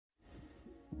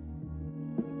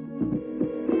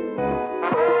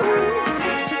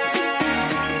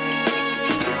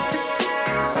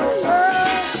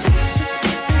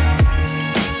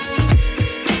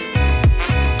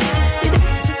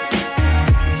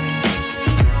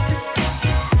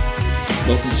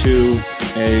Welcome to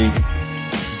a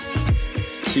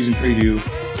season preview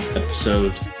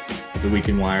episode of the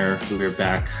Weekend Wire. We are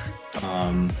back.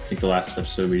 I think the last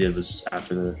episode we did was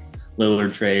after the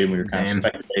Lillard trade, and we were kind of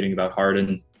speculating about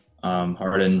Harden.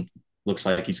 Harden looks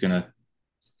like he's going to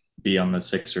be on the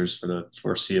Sixers for the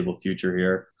foreseeable future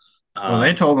here. Well,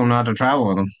 they told him not to travel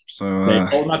with him, so They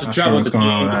told him not to not sure travel with what's the going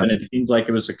on team, with that. and it seems like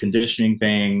it was a conditioning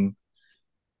thing.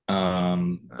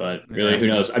 But really, Yeah. who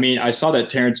knows? I mean, I saw that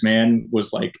Terrence Mann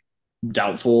was like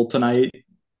doubtful tonight.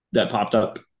 That popped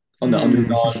up on the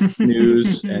underdog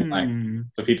news, and like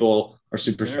the people are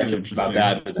super Very speculative about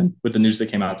interesting. that. But then with the news that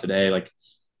came out today, like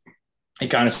it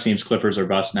kind of seems Clippers are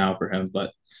bust now for him.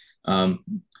 But um,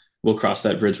 we'll cross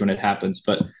that bridge when it happens.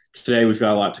 But today we've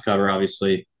got a lot to cover.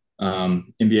 Obviously,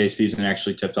 NBA season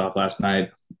actually tipped off last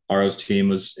night. Aro's team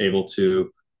was able to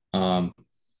um,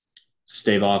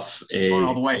 stave off Going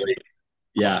all a the way.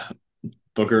 yeah.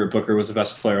 Booker was the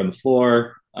best player on the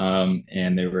floor,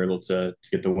 and they were able to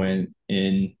get the win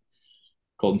in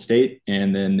Golden State.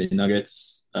 And then the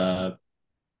Nuggets. I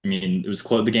mean, it was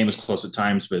close. The game was close at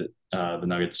times, but the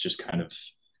Nuggets just kind of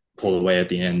pulled away at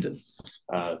the end. And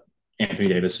Anthony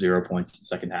Davis 0 points in the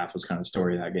second half was kind of the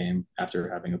story of that game after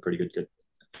having a pretty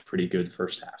good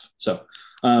first half. So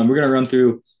we're gonna run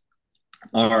through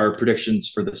our predictions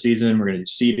for the season. We're going to do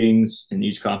seedings in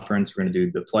each conference. We're going to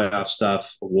do the playoff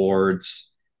stuff,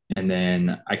 awards, and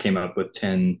then I came up with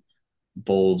 10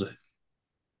 bold,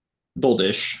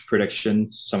 boldish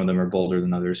predictions. Some of them are bolder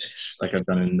than others, like I've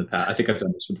done in the past. I think I've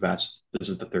done this for the past. This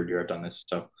is the third year I've done this,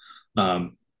 so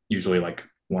usually like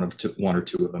one or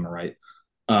two of them are right.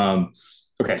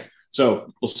 Okay,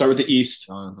 so we'll start with the East.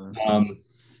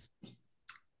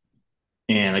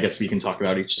 And I guess we can talk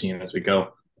about each team as we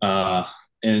go.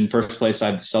 In first place, I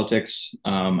have the Celtics.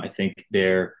 I think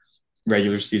their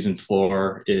regular season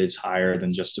floor is higher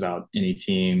than just about any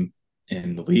team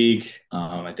in the league.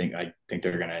 I think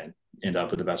they're going to end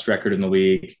up with the best record in the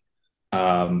league.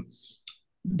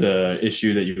 The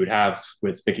issue that you would have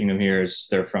with picking them here is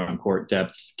their front court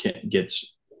depth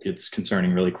gets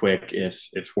concerning really quick if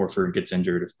Horford gets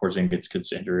injured, if Porzingis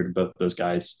gets injured. Both those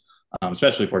guys,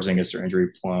 especially Porzingis, are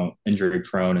injury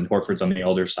prone, and Horford's on the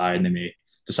older side, and they may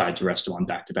decide to rest him on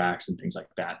back to backs and things like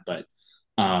that. But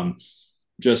um,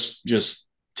 just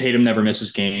Tatum never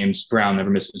misses games, Brown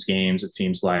never misses games. It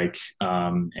seems like,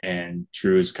 and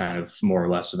Drew is kind of more or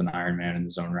less of an Iron Man in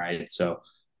his own right. So.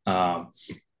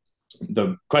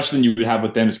 The question you would have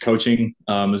with them is coaching.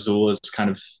 Missoula's kind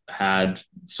of had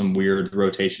some weird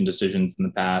rotation decisions in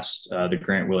the past. The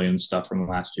Grant Williams stuff from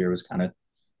last year was kind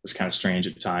of strange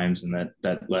at times, and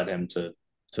that led him to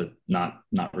not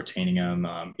retaining him.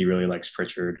 He really likes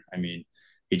Pritchard. I mean,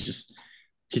 he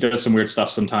does some weird stuff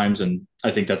sometimes, and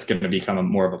I think that's going to become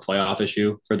more of a playoff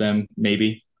issue for them,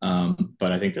 maybe.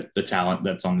 But I think that the talent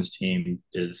that's on this team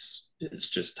is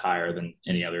just higher than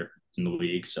any other in the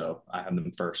league, so I have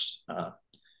them first.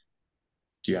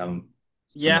 Do you have them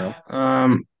somewhere Yeah.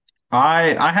 else?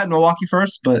 I had Milwaukee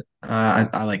first, but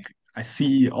I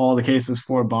see all the cases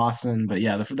for Boston, but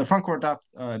yeah, the front court depth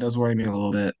does worry me a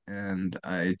little bit, and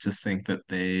I just think that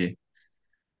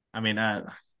I mean,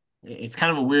 it's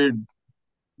kind of a weird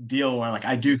deal where like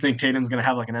I do think Tatum's gonna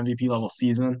have like an MVP level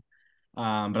season.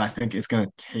 But I think it's going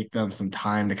to take them some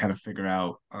time to kind of figure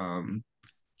out,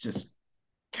 just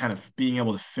kind of being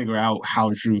able to figure out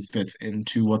how Drew fits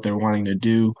into what they're wanting to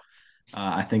do.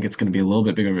 I think it's going to be a little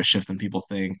bit bigger of a shift than people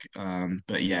think.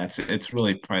 But yeah, it's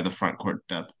really probably the front court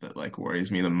depth that like worries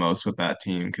me the most with that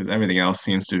team because everything else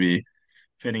seems to be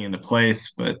fitting into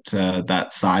place. But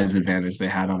that size advantage they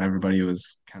had on everybody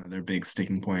was kind of their big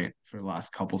sticking point for the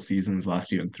last couple seasons,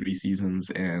 last year and 3 seasons,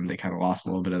 and they kind of lost a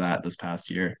little bit of that this past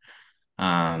year.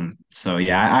 So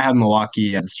yeah, I have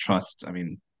Milwaukee. I just trust. I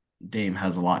mean, Dame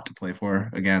has a lot to play for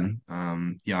again.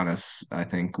 Giannis, I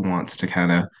think, wants to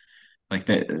kind of like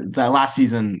that last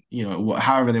season.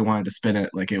 However they wanted to spin it,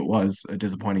 like it was a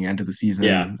disappointing end to the Yeah. season.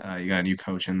 You got a new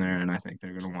coach in there, and I think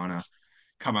they're going to want to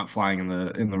come out flying in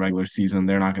the regular season.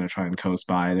 They're not going to try and coast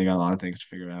by. They got a lot of things to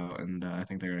figure out, and I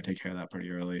think they're going to take care of that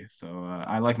pretty early. So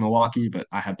I like Milwaukee, but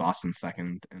I had Boston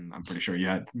second, and I'm pretty sure you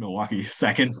had Milwaukee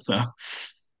second. So.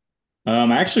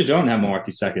 I actually don't have Milwaukee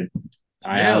second.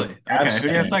 I have Really? Cavs Okay. Who do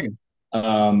you have second.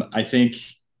 second?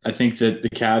 I think that the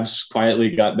Cavs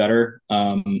quietly got better,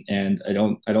 and I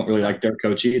don't really Okay. like their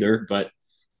coach either, but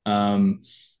um,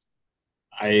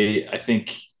 I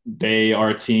think they are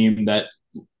a team that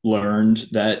learned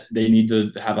that they need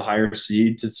to have a higher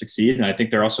seed to succeed, and I think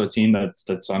they're also a team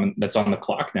that's on the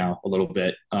clock now a little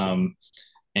bit, Yeah.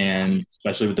 and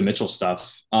especially with the Mitchell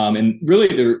stuff. And really,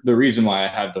 the reason why I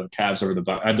had the Cavs over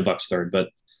I had the Bucks third, but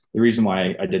the reason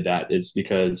why I did that is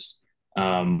because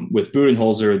With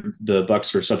Budenholzer, the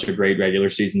Bucks were such a great regular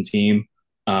season team.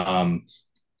 Um,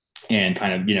 and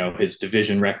kind of, his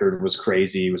division record was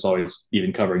crazy. He was always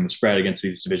even covering the spread against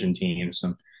these division teams.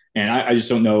 And I just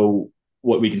don't know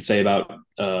what we can say about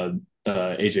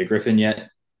AJ Griffin yet.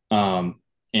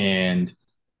 And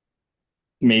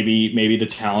maybe the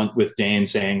talent with Dame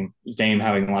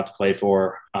having a lot to play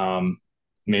for,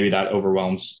 maybe that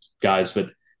overwhelms guys.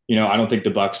 But I don't think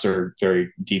the Bucks are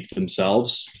very deep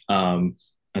themselves. I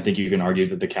think you can argue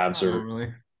that Not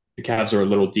really. the Cavs are a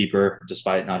little deeper,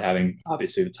 despite not having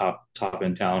obviously the top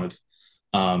end talent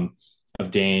of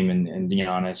Dame and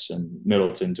Giannis and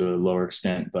Middleton to a lower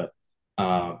extent. But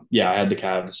yeah, I had the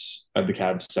Cavs. I had the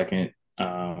Cavs second.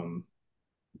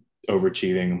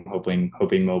 Overachieving. I'm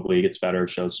hoping Mobley gets better,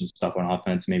 shows some stuff on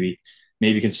offense. Maybe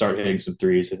can start hitting some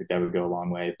threes. I think that would go a long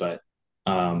way. But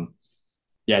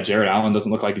yeah, Jared Allen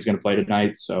doesn't look like he's going to play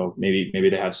tonight, so maybe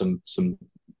they have some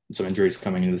injuries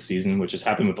coming into the season, which has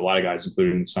happened with a lot of guys,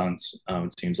 including the Suns.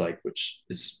 It seems like, which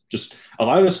is just a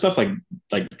lot of this stuff like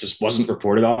just wasn't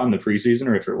reported on in the preseason,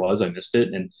 or if it was, I missed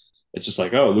it, and it's just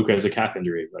like, oh, Luka has a calf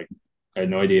injury. Like I had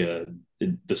no idea.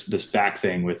 This back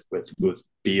thing with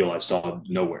Beal, I saw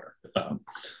nowhere.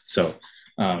 So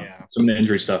Yeah. some of the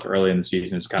injury stuff early in the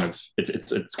season is kind of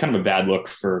it's kind of a bad look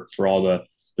for all the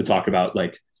talk about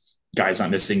like guys not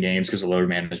missing games because of load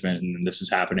management, and this is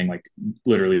happening like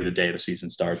literally the day the season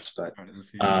starts. But Part of the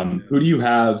season. Yeah. who do you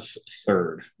have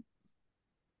third?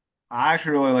 I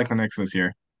actually really like the Knicks this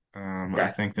year. I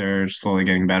Okay, think they're slowly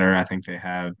getting better. I think they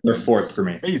have they're fourth for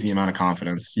me. crazy amount of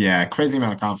confidence. Yeah, crazy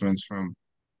amount of confidence from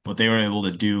what they were able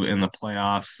to do in the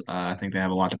playoffs. I think they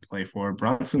have a lot to play for.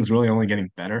 Brunson's really only getting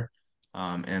better.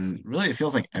 And really, it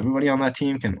feels like everybody on that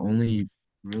team can only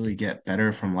really get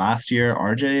better from last year.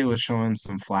 RJ was showing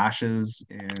some flashes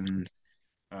in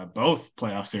both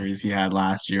playoff series he had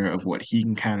last year of what he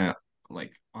can kind of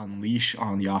like unleash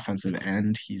on the offensive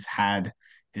end. He's had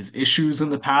his issues in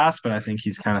the past, but I think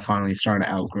he's kind of finally starting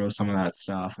to outgrow some of that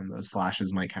stuff, and those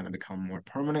flashes might kind of become more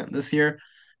permanent this year.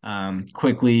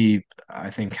 Quickly, I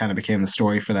think, kind of became the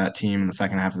story for that team in the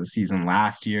second half of the season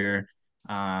last year.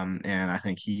 And I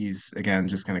think he's, again,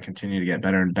 just going to continue to get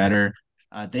better and better.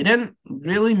 They didn't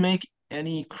really make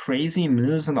any crazy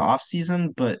moves in the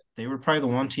offseason, but they were probably the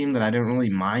one team that I didn't really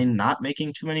mind not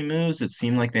making too many moves. It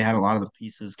seemed like they had a lot of the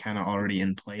pieces kind of already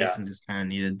in place Yeah, and just kind of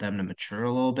needed them to mature a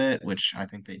little bit, which I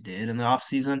think they did in the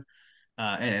offseason.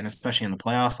 And especially in the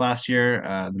playoffs last year.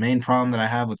 The main problem that I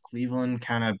have with Cleveland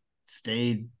kind of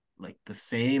stayed like the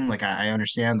same. Like I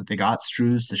understand that they got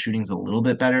Strus, the shooting's a little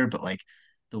bit better, but like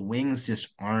the wings just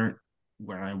aren't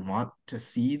where I want to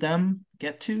see them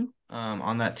get to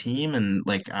on that team. And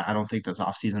like I don't think this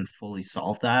offseason fully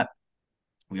solved that.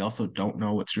 We also don't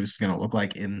know what Strus is going to look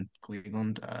like in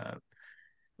Cleveland.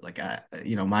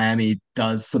 Miami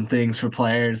does some things for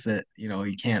players that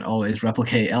you can't always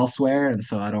replicate elsewhere, and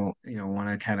so I don't want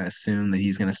to kind of assume that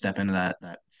he's going to step into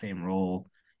that same role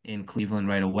in Cleveland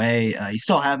right away. You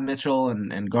still have Mitchell,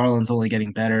 and Garland's only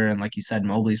getting better, and like you said,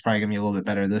 Mobley's probably going to be a little bit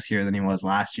better this year than he was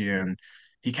last year, and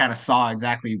he kind of saw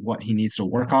exactly what he needs to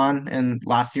work on in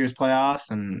last year's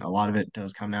playoffs, and a lot of it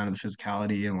does come down to the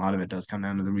physicality, and a lot of it does come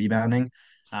down to the rebounding.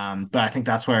 But I think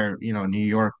that's where New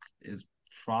York is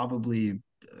probably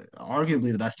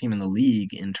arguably the best team in the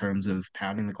league in terms of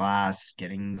pounding the glass,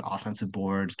 getting offensive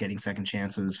boards, getting second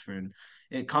chances for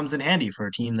it comes in handy for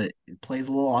a team that plays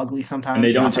a little ugly and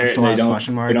sometimes. The offense still has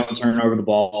question they don't marks. turn over the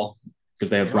ball because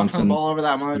they They have don't turn the Brunson ball over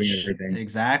that doing much. everything.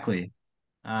 Exactly.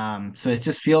 So it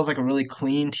just feels like a really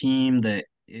clean team that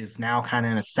is now kind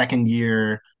of in a second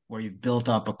year where you've built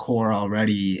up a core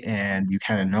already and you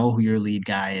kind of know who your lead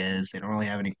guy is. They don't really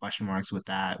have any question marks with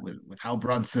that. With how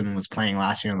Brunson was playing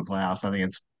last year in the playoffs, I think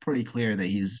it's pretty clear that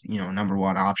he's, number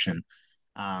one option.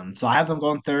 So I have them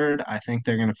going third. I think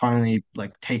they're going to finally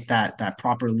like take that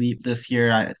proper leap this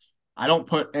year. I don't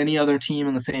put any other team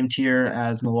in the same tier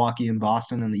as Milwaukee and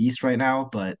Boston in the East right now,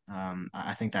 but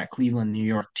I think that Cleveland, New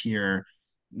York tier,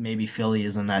 maybe Philly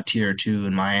is in that tier too,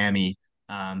 and Miami.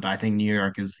 But I think New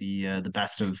York is the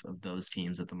best of those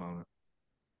teams at the moment.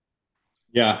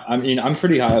 Yeah, I mean, I'm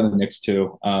pretty high on the Knicks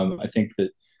too. I think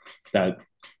that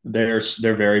they're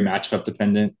very matchup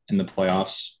dependent in the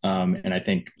playoffs. And I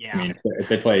think, I Yeah. mean, if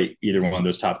they play either one of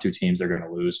those top two teams, they're going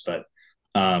to lose. But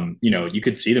you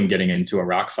could see them getting into a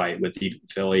rock fight with even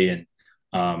Philly and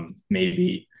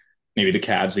maybe the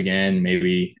Cavs again.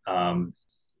 Maybe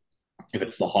if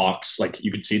it's the Hawks, like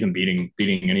you could see them beating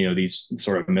any of these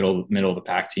sort of middle of the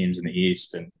pack teams in the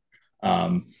East. And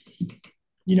um,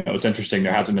 it's interesting.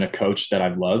 There hasn't been a coach that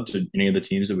I've loved in any of the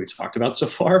teams that we've talked about so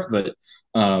far, but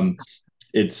um,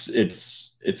 it's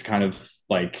kind of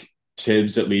like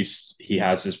Tibbs, at least he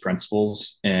has his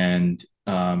principles, and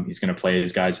he's going to play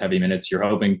his guys heavy minutes. You're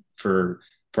hoping for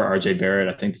RJ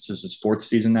Barrett. I think this is his fourth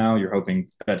season now. You're hoping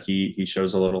that he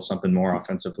shows a little something more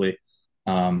offensively.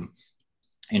 Um,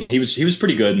 and he was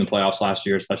pretty good in the playoffs last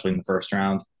year, especially in the first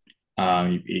round.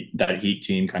 That Heat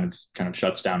team kind of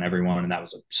shuts down everyone, and that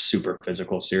was a super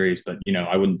physical series. But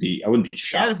I wouldn't be He had his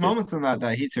shocked if moments in that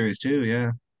Heat series too.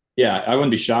 Yeah, yeah, I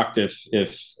wouldn't be shocked if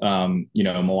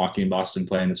Milwaukee and Boston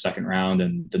play in the second round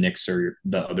and the Knicks are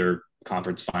the other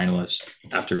conference finalists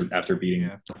after beating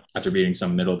yeah.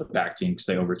 some middle of the pack team because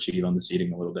they overachieve on the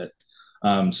seeding a little bit.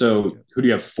 So who do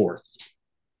you have fourth?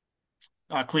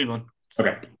 Cleveland. So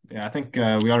Okay, yeah, I think we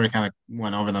already kind of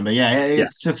went over them, but yeah, yeah,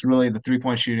 it's just really the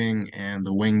 3-point shooting and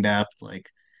the wing depth. Like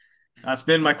that's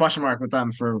been my question mark with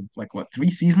them for like what 3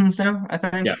 seasons now. I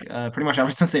think yeah, pretty much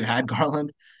ever since they've had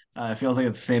Garland. It feels like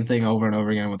it's the same thing over and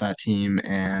over again with that team,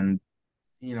 and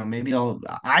maybe they'll.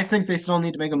 I think they still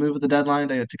need to make a move at the deadline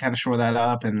to kind of shore that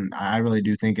up, and I really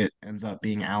do think it ends up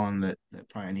being Allen that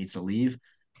probably needs to leave.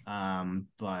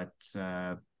 But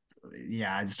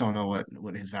yeah, I just don't know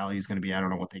what his value is going to be. I don't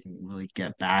know what they can really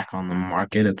get back on the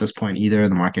market at this point either.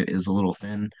 The market is a little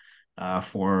thin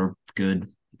for good,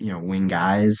 wing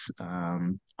guys.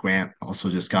 Grant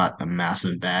also just got a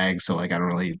massive bag, so like I don't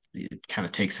really it kind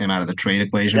of takes him out of the trade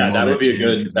equation a yeah. little That would bit be a too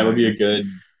good. because That now would be you're a good.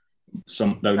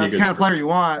 That would be a that's the good kind of player you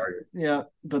want. target. Yeah,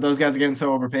 but those guys are getting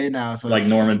so overpaid now, so Like it's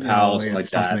Norman Powell, something like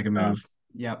it's tough to that. make a move.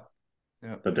 Yep,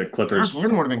 yep, But the yep. Eric Clippers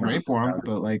Gordon would have been want great for him,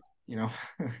 but like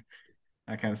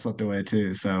that kind of slipped away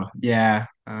too. So yeah,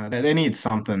 they need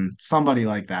somebody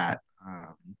like that.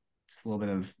 Just a little bit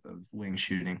of wing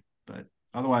shooting, but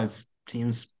otherwise,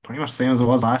 team's pretty much the same as it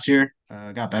was last year.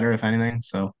 Got better if anything,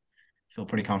 so feel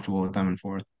pretty comfortable with them in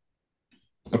fourth.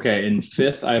 Okay, in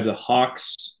fifth, I have the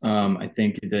Hawks. I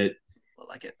think that I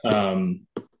like it. um,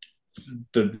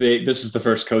 this is the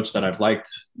first coach that I've liked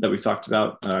that we talked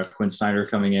about. Quinn Snyder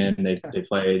coming in, they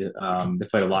played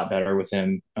a lot better with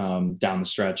him down the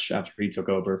stretch after he took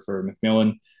over for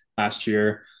McMillan last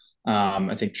year.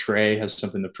 I think Trey has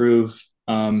something to prove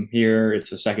here. It's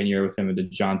the second year with him and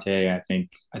Dejounte.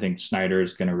 I think Snyder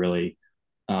is going to really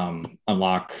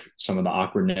unlock some of the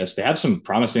awkwardness. They have some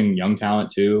promising young talent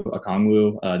too.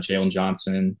 Okongwu, Jalen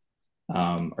Johnson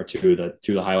are two of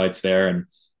the highlights there, and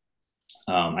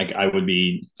I would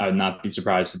not be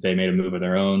surprised if they made a move of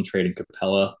their own, trading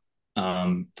Capella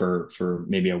for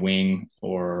maybe a wing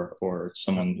or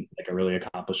someone like a really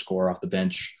accomplished scorer off the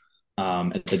bench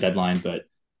at the deadline. But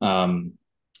um,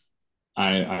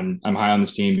 I'm high on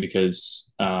this team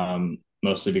because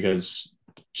mostly because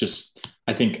just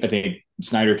I think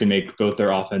Snyder can make both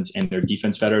their offense and their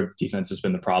defense better. Defense has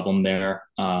been the problem there,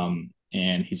 and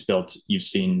You've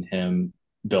seen him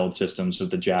build systems with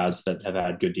the Jazz that have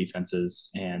had good defenses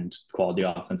and quality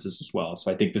offenses as well.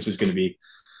 So I think this is going to be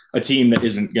a team that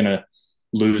isn't going to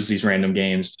lose these random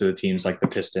games to teams like the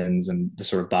Pistons and the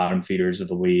sort of bottom feeders of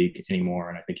the league anymore.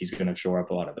 And I think he's going to shore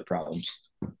up a lot of the problems.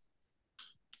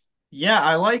 Yeah,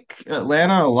 I like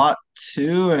Atlanta a lot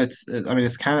too, and I mean,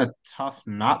 it's kind of tough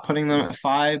not putting them at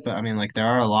five, but I mean, like there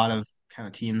are a lot of kind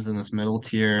of teams in this middle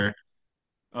tier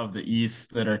of the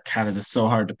East that are kind of just so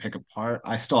hard to pick apart.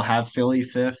 I still have Philly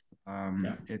fifth.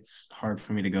 Yeah. It's hard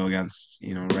for me to go against,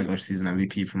 regular season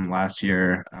MVP from last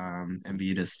year.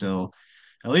 Embiid is still,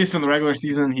 at least in the regular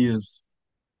season, he is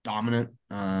dominant.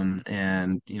 And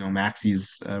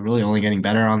Maxi's really only getting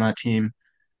better on that team.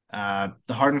 The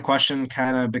Harden question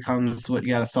kind of becomes what you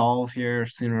got to solve here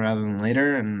sooner rather than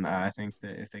later, and I think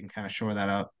that if they can kind of shore that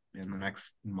up in the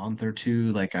next month or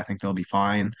two, like I think they'll be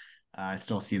fine. I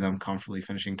still see them comfortably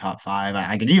finishing top five.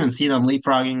 I could even see them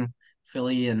leapfrogging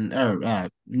Philly and or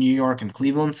New York and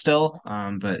Cleveland still,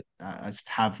 but I just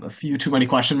have a few too many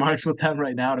question marks with them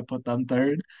right now to put them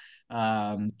third.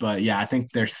 But yeah, I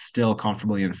think they're still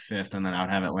comfortably in fifth, and then I would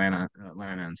have Atlanta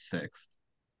in sixth.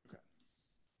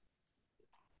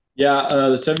 Yeah, the How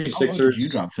low did you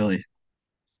 76ers, drop Philly?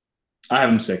 I have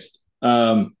them sixth. Okay.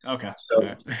 All So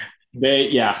right.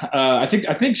 I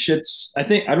think shit's. I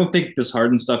don't think this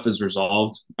Harden stuff is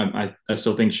resolved. I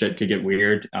still think shit could get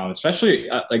weird, especially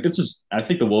like this is. I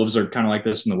think the Wolves are kind of like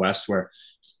this in the West, where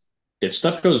if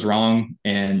stuff goes wrong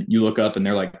and you look up and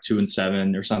they're like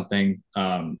 2-7 or something,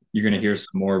 you're going to hear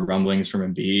some more rumblings from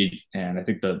Embiid, and I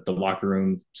think the locker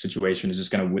room situation is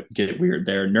just going to get weird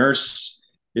there. Nurse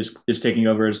is taking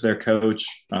over as their coach.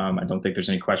 I don't think there's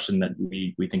any question that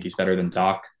we think he's better than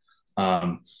Doc.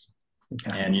 Um,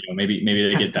 Okay. and maybe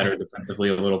they get better defensively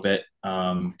a little bit.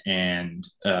 And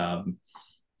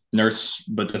Nurse,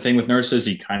 but the thing with Nurse is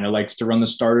he kind of likes to run the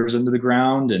starters into the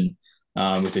ground, and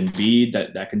with Embiid,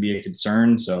 that can be a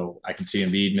concern. So I can see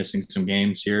Embiid missing some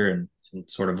games here and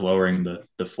sort of lowering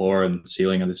the floor and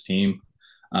ceiling of this team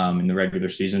in the regular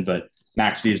season. But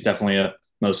Maxey is definitely a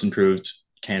most improved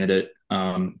candidate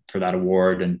for that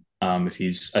award. And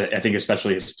if I think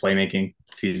especially his playmaking,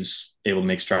 if he's able to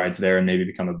make strides there and maybe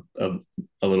become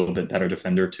a little bit better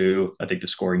defender too. I think the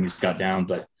scoring he's got down,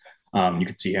 but you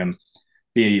could see him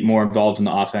be more involved in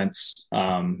the offense,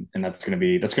 and that's gonna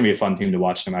be a fun team to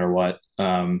watch no matter what,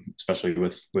 especially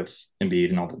with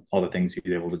Embiid and all the things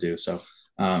he's able to do. So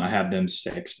I have them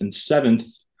sixth and seventh.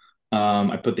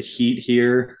 I put the Heat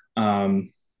here.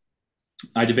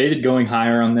 I debated going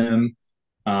higher on them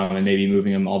and maybe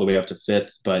moving them all the way up to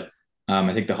fifth, but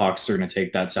I think the Hawks are going to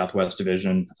take that Southwest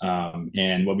Division.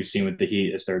 And what we've seen with the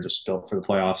Heat is they're just built for the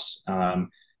playoffs.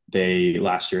 They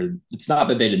last year, it's not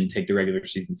that they didn't take the regular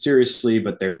season seriously,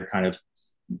 but they're kind of,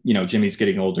 Jimmy's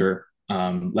getting older,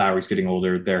 Lowry's getting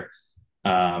older.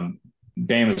 Bam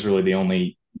is really the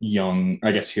only young,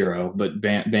 I guess, hero, but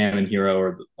Bam and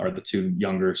Hero are the two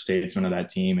younger statesmen of that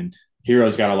team. And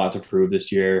Hero's got a lot to prove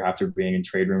this year after being in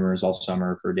trade rumors all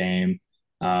summer for Dame.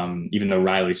 Even though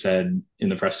Riley said in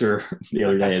the presser the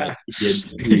other day that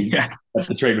Yeah. that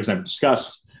the trade was never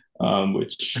discussed,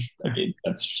 which I mean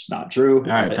that's just not true. All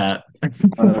right, Pat. I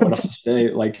don't know what else to say.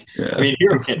 Like, I Yeah. mean,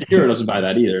 Hero doesn't buy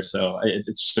that either, so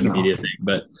it's just an No. immediate thing.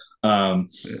 But Yeah.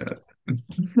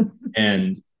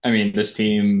 and I mean, this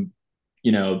team,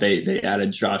 they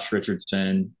added Josh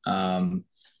Richardson.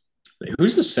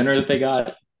 Who's the center that they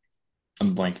got?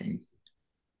 I'm blanking.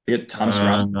 They got Thomas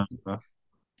Robinson. Uh,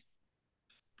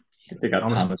 They got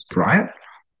Thomas Thomas. Bryant?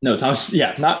 No, Thomas.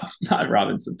 Yeah, not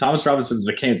Robinson. Thomas Robinson is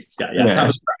the Kansas guy. Yeah, Yeah.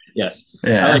 Thomas Bryant. Yes, I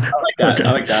Yeah. like that. I Okay.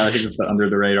 like that. I think it's an under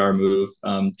the radar move.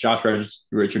 Josh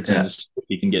Richardson, Yeah. just if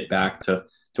he can get back to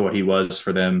what he was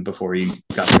for them before he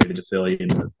got traded to Philly in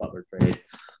the Butler trade.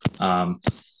 Um,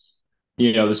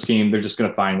 this team, they're just going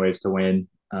to find ways to win.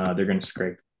 They're going to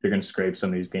scrape. They're going to scrape some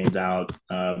of these games out.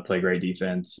 Play great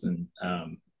defense, and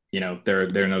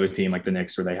they're another team like the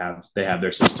Knicks where they have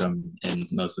their system, and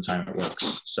most of the time it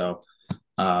works. So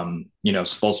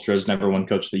Spoelstra's never won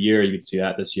Coach of the Year. You could see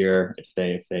that this year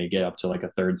if they get up to like a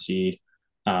third seed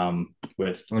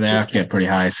with Well, they have to get pretty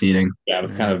high seating. yeah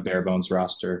with kind Yeah. of bare bones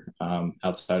roster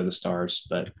outside of the stars,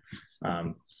 but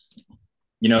um,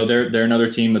 they're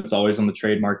another team that's always on the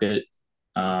trade market.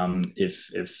 If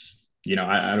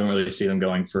I don't really see them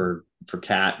going for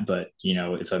Cat, but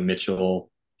if a Mitchell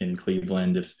in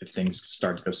Cleveland, if things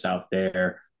start to go south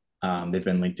there, they've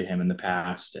been linked to him in the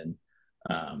past, and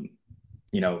um,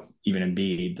 even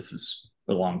Embiid, this is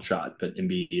a long shot, but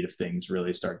Embiid, if things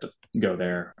really start to go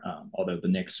there, although the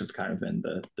Knicks have kind of been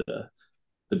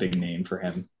the big name for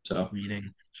him. So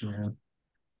Meeting. Yeah.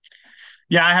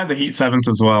 Yeah, I had the Heat seventh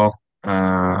as well.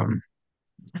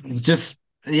 Just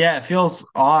yeah, it feels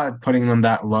odd putting them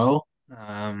that low.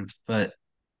 But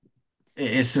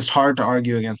it's just hard to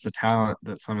argue against the talent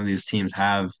that some of these teams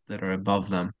have that are above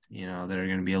them, that are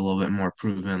going to be a little bit more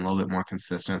proven, a little bit more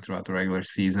consistent throughout the regular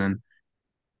season.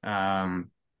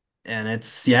 Um, and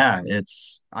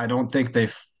I don't think they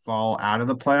fall out of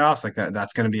the playoffs like that.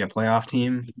 That's going to be a playoff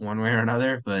team one way or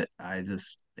another, but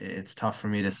it's tough for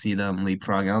me to see them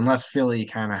leapfrogging unless Philly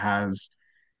kind of has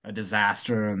a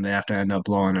disaster and they have to end up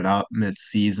blowing it up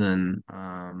mid-season.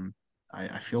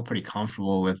 I feel pretty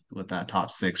comfortable with that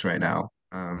top six right now.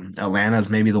 Atlanta's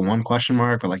maybe the one question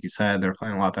mark, but like you said, they're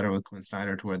playing a lot better with Quinn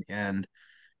Snyder toward the end.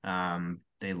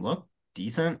 They look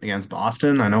decent against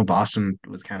Boston. I know Boston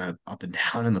was kind of up and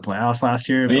down in the playoffs last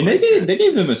year, I but mean, they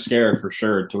gave them a scare for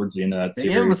sure towards the end of that they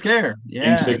gave them a series. scare. Game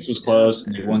Yeah, six was yeah, close,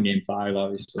 and they won game five,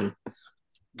 obviously.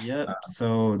 yep.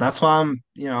 So that's why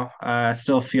I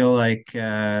still feel like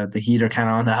the Heat are kind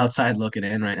of on the outside looking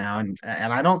in right now, and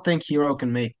I don't think Hero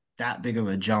can make that big of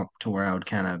a jump to where I would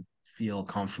kind of feel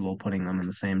comfortable putting them in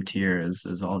the same tier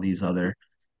as all these other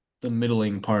the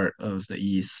middling part of the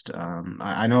East.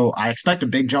 I know I expect a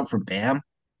big jump for Bam.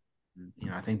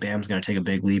 I think Bam's going to take a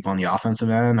big leap on the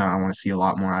offensive end. I want to see a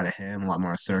lot more out of him, a lot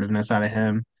more assertiveness out of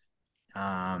him.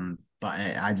 But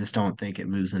I just don't think it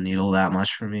moves the needle that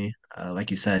much for me.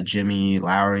 Like you said, Jimmy,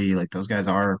 Lowry, like those guys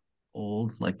are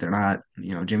old. Like they're not,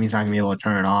 Jimmy's not gonna be able to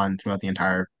turn it on throughout the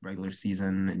entire regular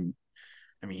season, and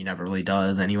I mean he never really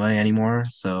does anyway anymore.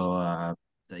 So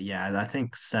yeah, I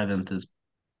think seventh is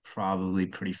probably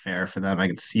pretty fair for them. I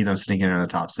can see them sneaking in the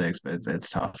top six, but it's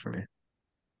tough for me.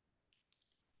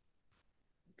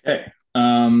 Okay.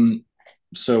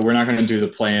 So we're not going to do the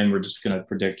plan. We're just going to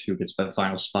predict who gets that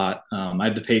final spot. I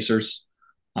have the Pacers.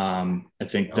 I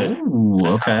think that Oh,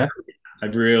 okay. I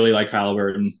really like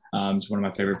Halliburton. He's one of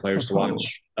my favorite players to Oh,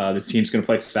 watch. This team's going to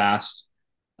play fast.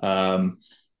 Um,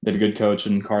 They have a good coach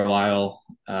in Carlisle.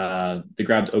 They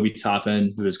grabbed Obi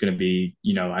Toppin, who is going to be,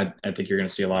 I think you're going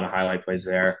to see a lot of highlight plays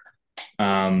there.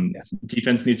 Yeah.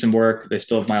 Defense needs some work. They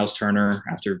still have Miles Turner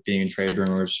after being in trade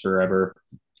rumors forever.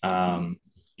 Um,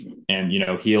 and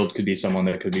Heald could be someone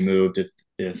that could be moved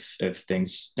if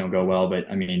things don't go well. But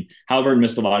I mean, Halliburton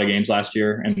missed a lot of games last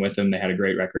year, and with him, they had a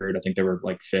great record. I think they were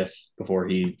like fifth before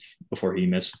he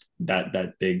missed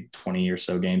that big 20 or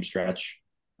so game stretch.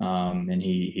 And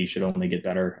he should only get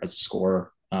better as a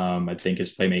scorer. I think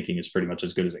his playmaking is pretty much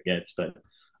as good as it gets, but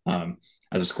um,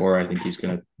 as a scorer, I think he's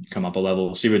going to come up a level.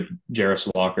 We'll see what Jarris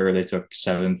Walker, they took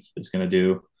seventh, is going to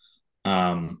do.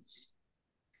 Um,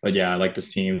 but yeah, I like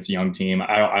this team. It's a young team.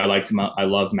 I liked him. I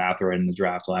loved Matherin in the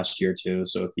draft last year too.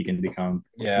 So if he can become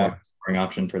more of Yeah. a scoring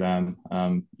option for them,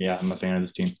 yeah, I'm a fan of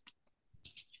this team.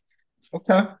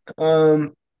 Okay.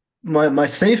 Um, my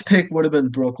safe pick would have been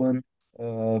Brooklyn.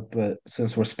 But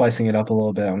since we're spicing it up a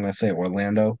little bit, I'm gonna say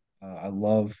Orlando. I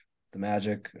love the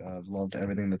Magic. I've loved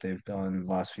everything that they've done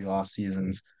the last few off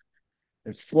seasons.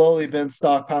 They've slowly been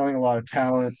stockpiling a lot of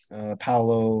talent.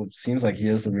 Paolo seems like he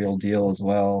is the real deal as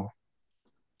well.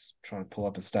 Just trying to pull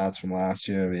up his stats from last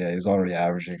year. Yeah, he was already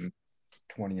averaging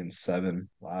 20 and 7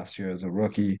 last year as a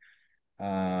rookie.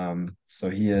 So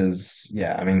he is,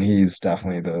 yeah, I mean, he's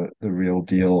definitely the real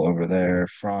deal over there.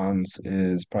 Franz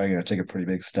is probably going to take a pretty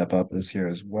big step up this year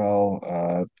as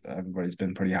well. Everybody's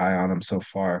been pretty high on him so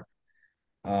far.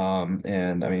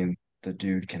 And I mean, the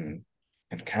dude can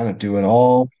kind of do it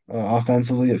all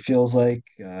offensively. It feels like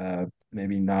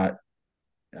maybe not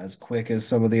as quick as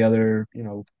some of the other,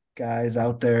 guys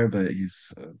out there, but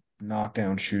he's a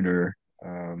knockdown shooter.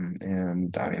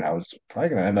 And I mean, I was probably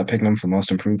gonna end up picking him for most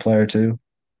improved player too.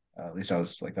 At least I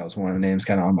was like that was one of the names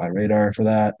kind of on my radar for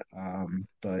that.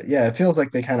 But yeah, it feels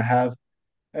like they kind of have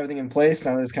everything in place.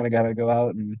 Now they just kind of got to go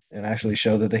out and actually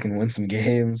show that they can win some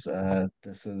games.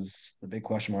 This is the big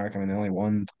question mark. I mean, they only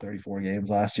won 34 games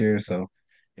last year, so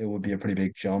it would be a pretty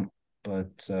big jump.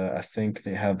 But I think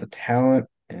they have the talent,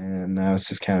 and now it's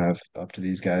just kind of up to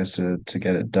these guys to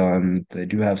get it done. They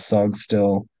do have Suggs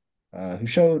still, who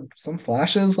showed some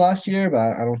flashes last year,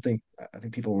 but I don't think I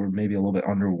think people were maybe a little bit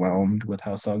underwhelmed with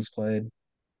how Suggs played.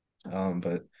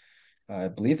 But I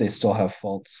believe they still have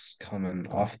faults coming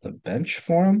off the bench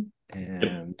for him. Yep.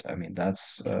 And I mean,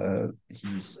 that's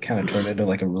he's kind of turned into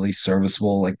like a really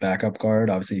serviceable like backup guard.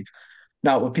 Obviously,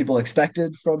 not what people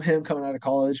expected from him coming out of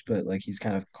college, but like he's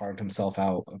kind of carved himself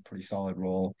out a pretty solid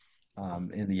role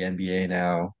in the NBA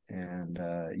now. And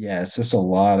yeah, it's just a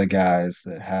lot of guys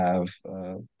that have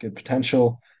good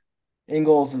potential.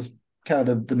 Ingles is kind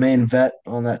of the main vet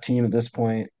on that team at this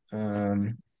point.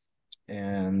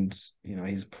 And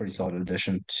he's a pretty solid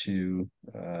addition to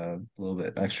a little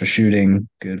bit extra shooting,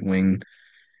 good wing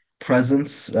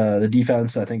presence. The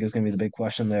defense, I think, is going to be the big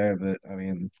question there. But I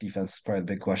mean, defense is probably the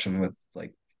big question with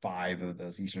like five of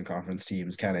those Eastern Conference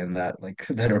teams kind of in that like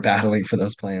that are battling for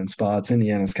those playing spots.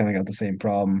 Indiana's kind of got the same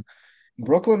problem.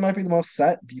 Brooklyn might be the most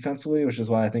set defensively, which is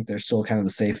why I think they're still kind of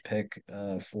the safe pick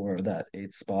for that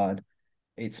eighth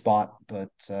spot, but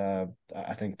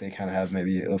I think they kind of have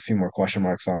maybe a few more question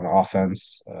marks on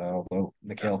offense, although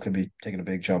Mikhail could be taking a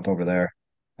big jump over there.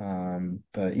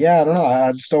 But yeah, I don't know.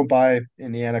 I just don't buy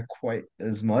Indiana quite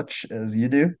as much as you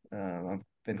do. I've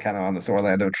been kind of on this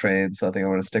Orlando train, so I think I'm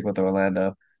going to stick with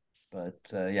Orlando. But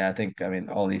yeah, I mean,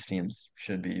 all these teams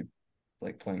should be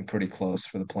like playing pretty close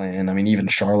for the play-in. I mean, even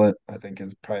Charlotte, I think,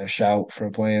 is probably a shout for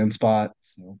a play-in spot.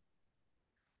 So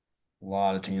a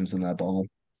lot of teams in that bubble.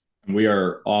 And we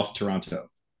are off Toronto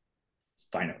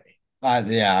finally.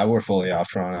 Yeah, we're fully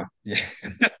off Toronto. Yeah.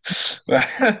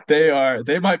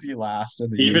 They might be last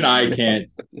in the Even East, to I be can't.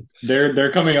 honest with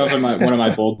They're coming up in my you. one of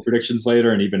my bold predictions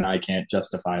later, and even I can't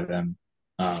justify them.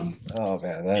 Um, Oh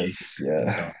man, being that's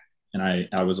yeah. so, and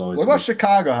I was always What about going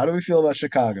Chicago? How do we feel about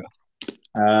Chicago?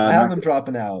 I have not them good.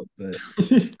 dropping out, but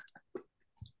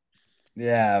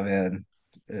yeah, man.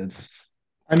 It's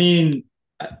I mean,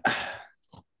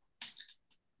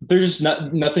 there's just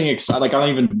nothing exciting. Like I don't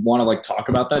even want to like talk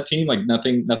about that team. Like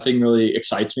nothing really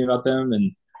excites me about them,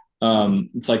 and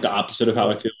it's like the opposite of how I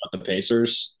well, feel about the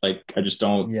Pacers. Like yeah.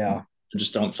 I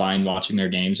just don't find watching their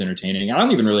games entertaining. I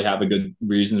don't even really have a good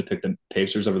reason to pick the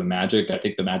Pacers over the Magic. I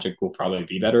think the Magic will probably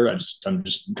be better. I'm just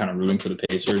kind of rooting for the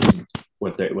Pacers and Yeah.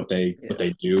 what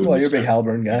they do and Well, you're a just big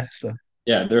Halburn guy, so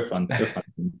yeah, they're fun. They're fun.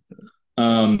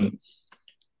 Um,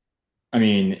 I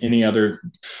mean, any other?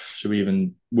 Should we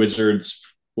even Wizards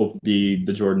will be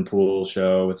the Jordan Poole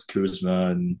show with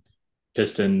Kuzma and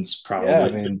Pistons yeah, I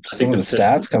probably. mean I some think of the the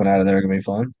stats Pistons. coming out of there are gonna be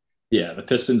fun. Yeah, the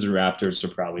Pistons and Raptors are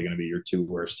probably going to be your two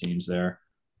worst teams there.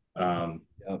 Um,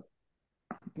 Yep.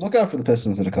 Look out for the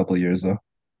Pistons in a couple of years though.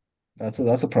 That's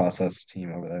a process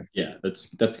team over there. Yeah,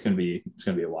 that's gonna be it's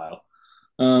gonna be a while.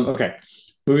 Okay,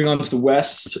 moving on to the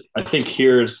West. I think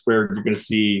here's where you're going to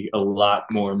see a lot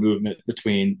more movement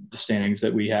between the standings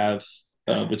that we have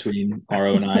between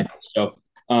Aro and I. So,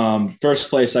 first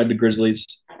place, I have the Grizzlies.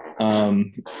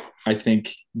 Um, I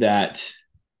think that,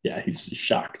 yeah, he's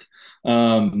shocked.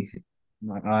 Um,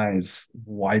 My eyes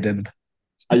widened.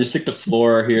 I just think the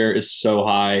floor here is so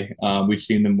high. We've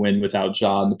seen them win without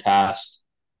Ja in the past.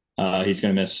 He's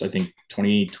going to miss, I think,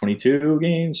 20, 22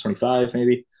 games, 25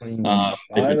 maybe. They've 25,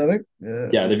 been I think. Yeah.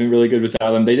 yeah, they've been really good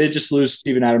without him. They did just lose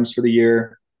Steven Adams for the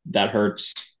year. That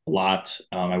hurts a lot.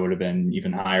 I would have been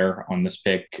even higher on this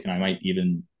pick, and I might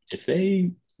even, if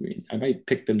they, I might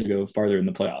pick them to go farther in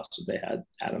the playoffs if they had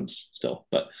Adams still.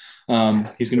 But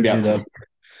he's going to be Would you out for though? the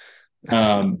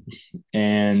year.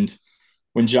 And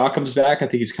when Ja comes back, I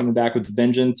think he's coming back with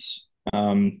vengeance.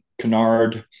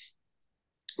 Kennard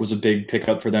was a big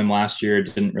pickup for them last year.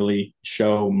 It didn't really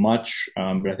show much,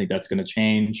 but I think that's going to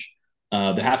change.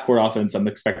 The half court offense, I'm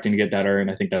expecting to get better, and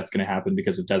I think that's going to happen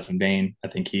because of Desmond Bain. I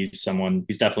think he's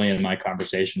definitely in my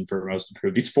conversation for most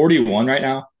improved. He's 41 right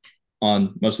now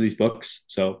on most of these books.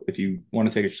 So if you want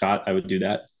to take a shot, I would do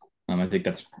that. I think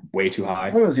that's way too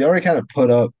high. Problem is, he already kind of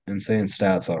put up insane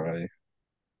stats already.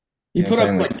 He You know what put I'm up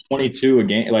saying? Like like 22 a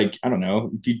game. Like, I don't know.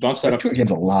 If he bumps that up 22 to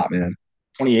against a lot, man.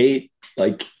 28,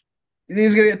 like,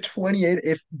 He's gonna get 28.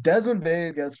 If Desmond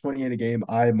Bain gets 28 a game,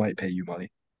 I might pay you money.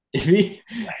 if he,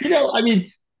 I mean,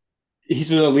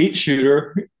 he's an elite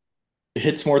shooter,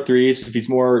 hits more threes. If he's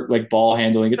more like ball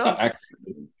handling, it's not accurate.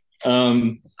 That's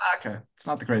Um, okay. It's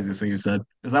not the craziest thing you've said.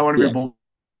 Is that one of your yeah, bold?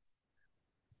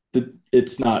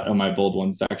 it's not on my bold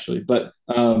ones actually, but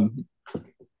So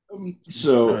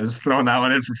so just throwing that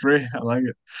one in for free. I like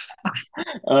it.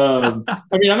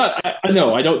 I mean, I'm not. I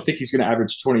know I don't think he's going to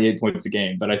average 28 points a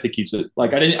game, but I think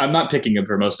like I didn't. I'm not picking him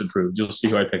for most improved. You'll see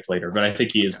who I picked later, but I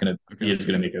think Okay. Okay. he is Okay.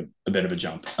 gonna make a bit of a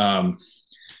jump.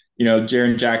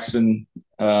 Jaren Jackson.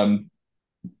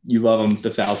 You love him. The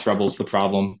foul trouble's the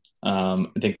problem. I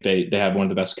think they have one of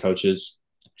the best coaches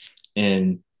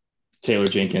in Taylor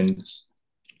Jenkins,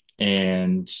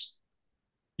 and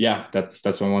yeah,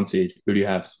 that's my one seed. Who do you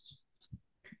have?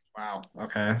 Wow.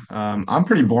 Okay. I'm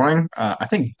pretty boring. I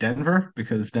think Denver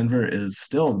because Denver is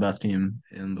still the best team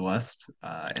in the West,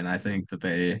 and I think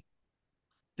that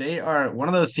they are one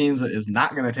of those teams that is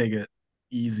not going to take it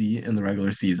easy in the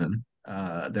regular season.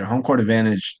 Their home court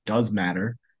advantage does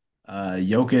matter.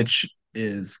 Jokic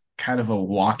is kind of a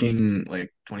walking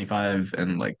like 25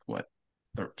 and like what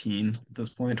 13 at this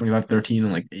point, 25, 13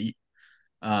 and like 8.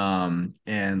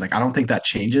 And like I don't think that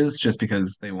changes just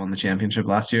because they won the championship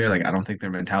last year. Like I don't think their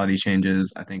mentality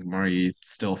changes. I think Murray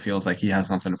still feels like he has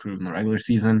something to prove in the regular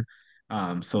season.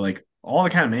 So like all the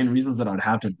kind of main reasons that I'd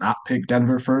have to not pick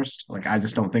Denver first, like I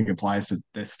just don't think applies to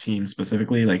this team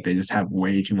specifically. Like they just have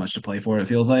way too much to play for, it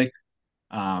feels like.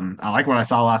 I like what I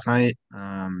saw last night,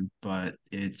 but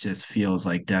it just feels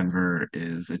like Denver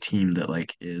is a team that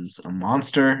like is a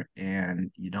monster,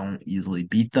 and you don't easily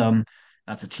beat them.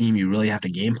 That's a team you really have to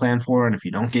game plan for, and if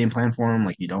you don't game plan for them,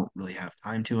 like you don't really have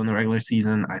time to in the regular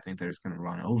season, I think they're just going to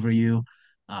run over you.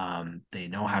 They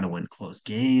know how to win close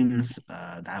games.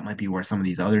 That might be where some of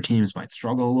these other teams might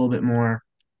struggle a little bit more.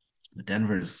 But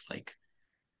Denver's like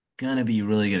gonna be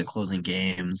really good at closing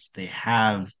games. They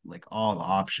have like all the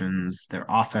options. Their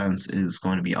offense is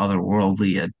going to be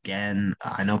otherworldly again.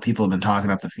 I know people have been talking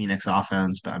about the Phoenix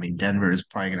offense, but I mean Denver is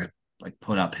probably gonna like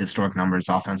put up historic numbers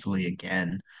offensively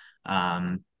again.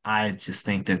 I just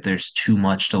think that there's too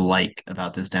much to like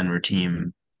about this Denver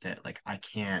team that like I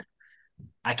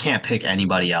can't pick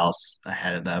anybody else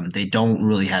ahead of them. They don't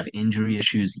really have injury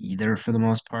issues either for the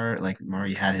most part. Like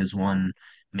Murray had his one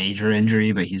major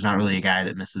injury, but he's not really a guy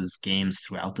that misses games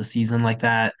throughout the season like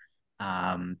that.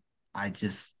 Um, I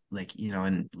just like,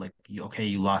 and like okay,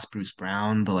 you lost Bruce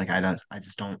Brown, but like I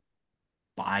just don't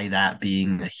buy that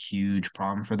being a huge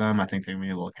problem for them. I think they're gonna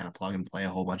be able to kind of plug and play a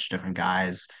whole bunch of different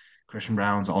guys. Christian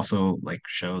Brown's also like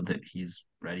showed that he's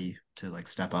ready to like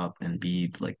step up and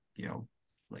be like,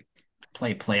 like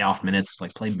play playoff minutes,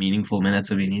 like play meaningful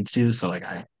minutes if he needs to. So like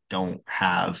I don't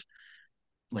have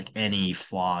like any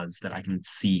flaws that I can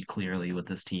see clearly with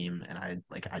this team. And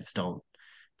I just don't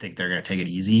think they're gonna take it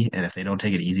easy. And if they don't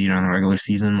take it easy during the regular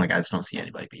season, like I just don't see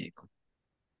anybody beating them.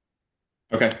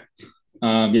 Okay.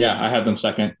 Yeah, I have them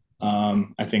second. Yeah.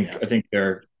 I think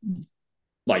they're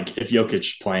like if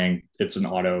Jokic playing, it's an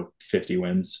auto 50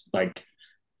 wins. Like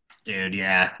Dude,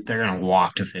 yeah, they're gonna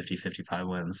walk to 50, 55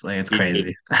 wins. Like it's it,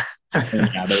 crazy. and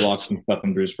yeah, they lost some stuff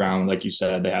in Bruce Brown, like you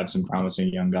said. They have some promising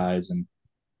young guys, and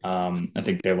I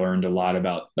think they learned a lot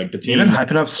about like the They've been team.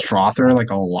 hyping up Strother like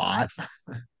a lot.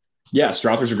 Yeah,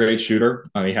 Strother's a great shooter.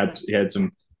 He had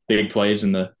some big plays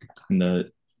in the in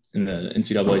the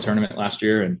NCAA tournament last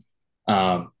year, and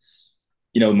um,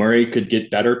 Murray could get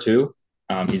better too.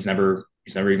 He's never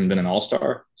even been an All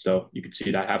Star, so you could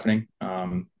see that happening.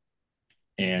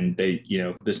 And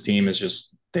this team is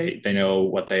just they know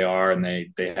what they are, and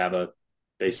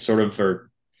they sort of are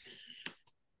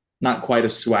not quite a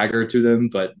swagger to them,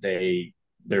 but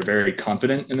they're very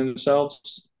confident in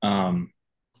themselves.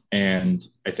 And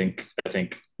I think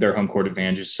their home court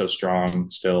advantage is so strong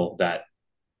still that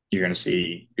you're going to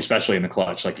see, especially in the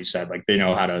clutch, like you said, like they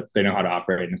know how to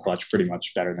operate in the clutch pretty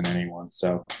much better than anyone.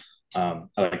 So I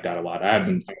like that a lot. I have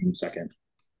them second.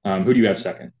 Who do you have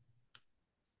second?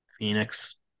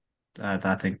 Phoenix. I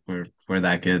think we're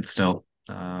that good still.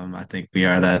 I think we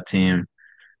are that team.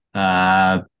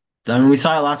 Uh, I mean, we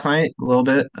saw it last night a little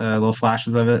bit, little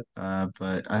flashes of it.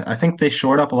 But I think they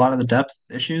shored up a lot of the depth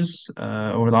issues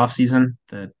over the offseason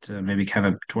that maybe kind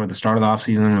of toward the start of the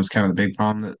offseason was kind of the big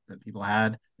problem that people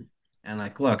had. And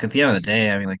like, look, at the end of the day,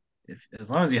 I mean, like, if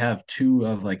as long as you have two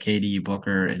of like KD,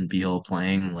 Booker, and Beal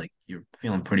playing, like you're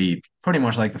feeling pretty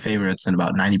much like the favorites in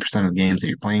about 90% of the games that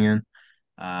you're playing in.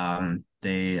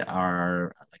 They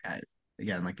are like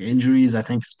again like the injuries. I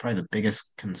think is probably the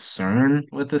biggest concern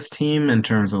with this team in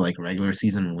terms of like regular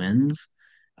season wins.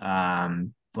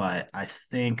 But I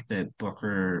think that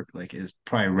Booker like is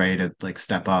probably ready to like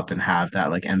step up and have that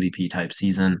like MVP type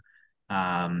season.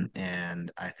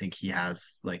 And I think he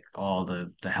has like all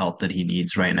the help that he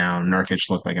needs right now. Nurkic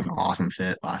looked like an awesome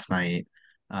fit last night.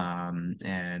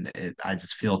 I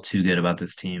just feel too good about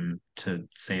this team to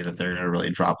say that they're going to really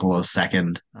drop below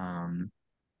second.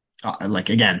 Like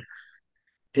again,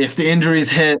 if the injuries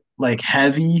hit like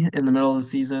heavy in the middle of the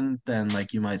season, then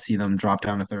like you might see them drop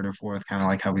down to third or fourth, kind of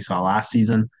like how we saw last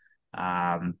season.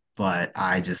 But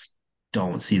I just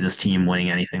don't see this team winning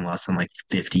anything less than like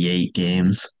 58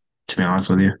 games, to be honest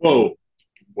with you. Whoa,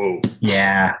 whoa.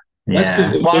 Yeah, Less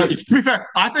yeah. than Well, to 30. be fair,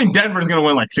 I think Denver's going to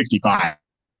win like 65.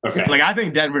 Okay. Like I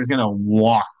think Denver's going to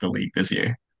walk the league this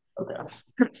year. Okay.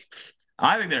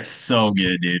 I think they're so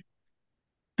good, dude.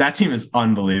 That team is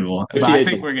unbelievable. But I 58's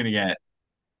think we're gonna get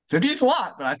 50 is a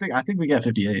lot, but I think we get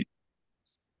 58.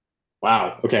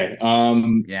 wow. Okay.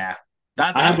 Yeah.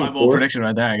 That I that's have my them bold fourth. prediction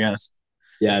right there, I guess.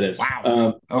 Yeah, it is.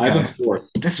 Wow. I have Okay. them fourth.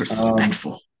 Um,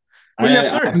 Disrespectful. What do you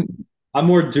have I, third? I'm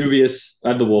more dubious. I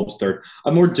have the Wolves third.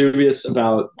 I'm more dubious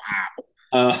about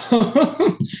Wow.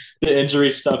 uh, the injury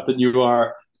stuff than you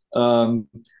are. Um,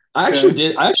 I actually Okay.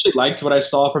 did. I actually liked what I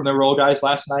saw from the role guys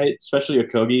last night, especially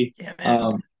Okogie. Yeah, man.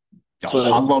 Um, Oh,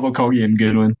 I but love Okogie and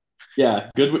Goodwin.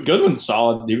 yeah, Goodwin's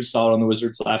solid. He was solid on the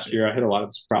Wizards last year. I hit a lot of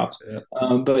his props.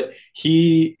 Yeah. But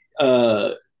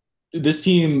this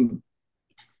team,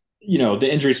 the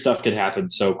injury stuff could happen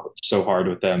so hard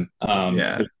with them.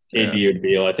 Yeah. With Yeah. KD or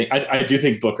Beal, I do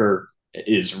think Booker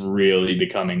is really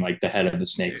becoming like the head of the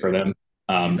snake for Dude,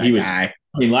 them. he's He that was. guy.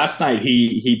 I mean, last night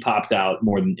he popped out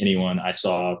more than anyone I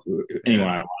saw, Yeah. anyone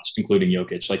I watched, including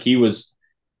Jokic. Like he was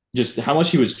just how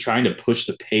much he was trying to push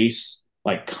the pace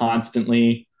like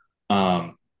constantly.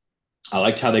 Um, I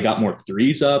liked how they got more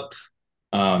threes up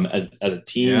as a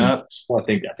team. Yeah. I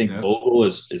think Yeah. Vogel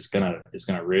is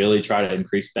gonna really try to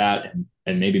increase that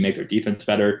and maybe make their defense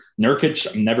better.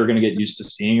 Nurkic, I'm never gonna get used to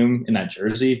seeing him in that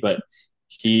jersey, but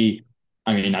he,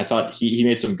 I mean, I thought he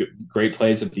made some great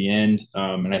plays at the end,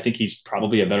 and I think he's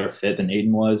probably a better fit than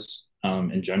Aiden was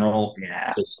in general,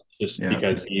 Yeah. just Yeah.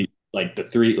 because he like the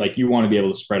three like you want to be able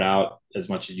to spread out as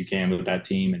much as you can with that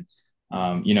team and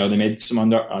they made some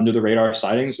under the radar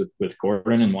sightings with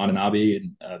Gordon and Watanabe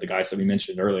and the guys that we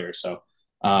mentioned earlier. So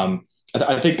I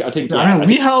think I yeah, mean, I we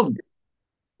think held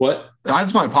what I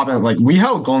just want to pop in like we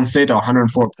held Golden State to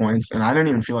 104 points, and I didn't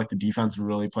even feel like the defense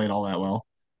really played all that well.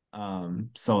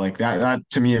 So like that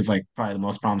to me is like probably the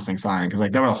most promising sign because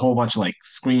like there were a whole bunch of like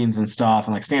screens and stuff,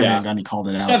 and like Stan Van yeah, Gundy called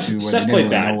it out Steph too, where they Steph didn't played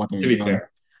really know bad what they to were be doing.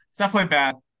 fair. It's definitely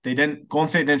bad. They didn't Golden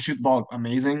State didn't shoot the ball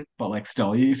amazing, but like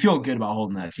still, you feel good about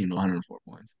holding that team to 104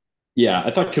 points. Yeah, I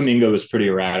thought Kaminga was pretty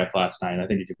erratic last night. I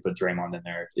think if you put Draymond in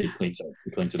there, it cleans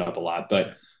it up a lot.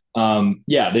 But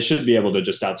yeah, they should be able to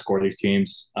just outscore these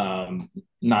teams.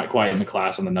 Not quite in the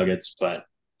class on the Nuggets, but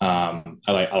I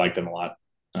like them a lot.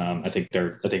 I think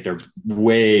they're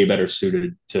way better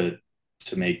suited to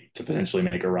potentially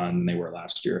make a run than they were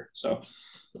last year. So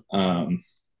um,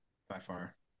 By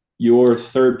far. your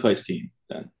third place team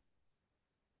then.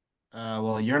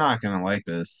 Well, you're not gonna like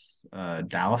this.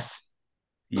 Dallas,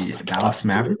 the Oh my Dallas god.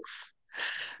 Mavericks.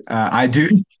 I do.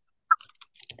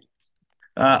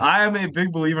 I am a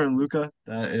big believer in Luca.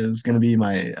 That is going to be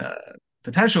my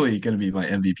potentially going to be my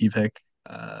MVP pick.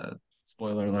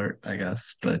 Spoiler alert, I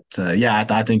guess. But yeah,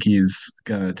 I think he's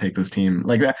gonna take this team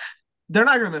like that. They're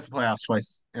not gonna miss the playoffs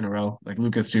twice in a row. Like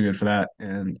Luka's too good for that,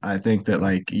 and I think that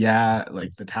like yeah,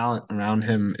 like the talent around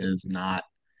him is not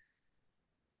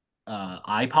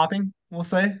eye popping, we'll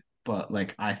say, but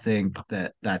like I think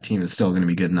that that team is still going to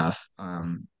be good enough.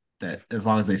 That as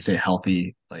long as they stay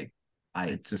healthy, like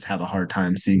I just have a hard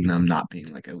time seeing them not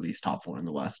being like at least top four in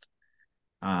the West.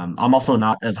 I'm also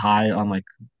not as high on like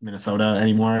Minnesota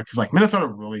anymore because like Minnesota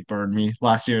really burned me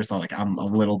last year, so like I'm a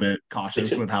little bit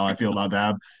cautious with how I feel about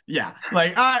them. Yeah,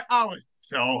 like I was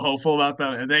so hopeful about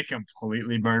them and they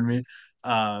completely burned me.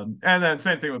 And then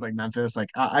same thing with like Memphis. Like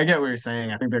I get what you're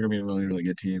saying. I think they're gonna be a really really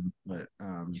good team, but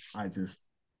I just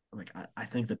like I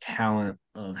think the talent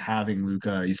of having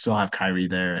Luca, you still have Kyrie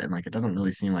there, and like it doesn't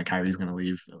really seem like Kyrie's gonna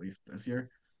leave at least this year.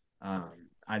 Um,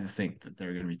 I just think that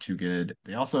they're gonna be too good.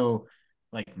 They also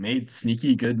like made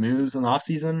sneaky good moves in the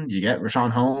offseason. You get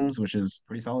Rashawn Holmes, which is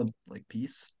pretty solid like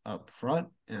piece up front,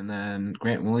 and then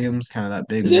Grant Williams, kind of that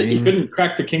big Is it? He wing. couldn't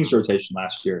crack the Kings rotation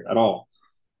last year at all.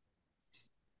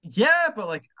 Yeah, but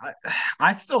like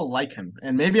I still like him,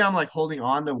 and maybe I'm like holding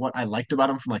on to what I liked about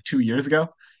him from like 2 years ago,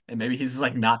 and maybe he's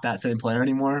like not that same player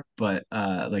anymore. But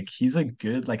like he's a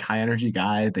good like high energy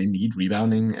guy. They need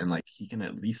rebounding, and like he can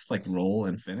at least like roll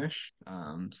and finish.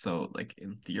 So like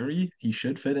in theory, he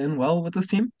should fit in well with this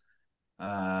team.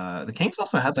 The Kings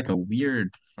also had like a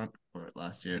weird front court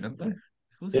last year, didn't they?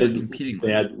 Who was They he like had, competing they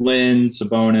with? had Lynn,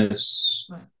 Sabonis.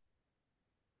 Huh.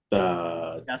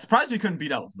 Uh, Yeah, surprised you couldn't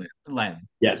beat out Len,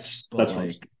 yes, but that's what.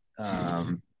 like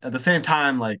at the same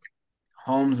time, like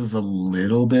Holmes is a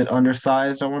little bit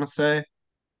undersized, I want to say.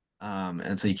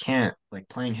 And so you can't like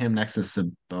playing him next to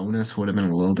Sabonis would have been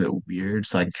a little bit weird.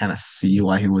 So I can kind of see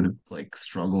why he would have like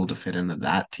struggled to fit into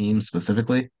that team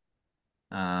specifically.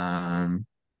 Um,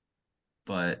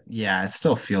 but yeah, I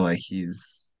still feel like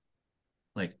he's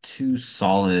like too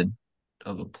solid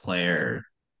of a player.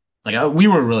 Like we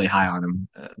were really high on him,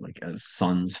 like as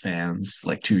Suns fans,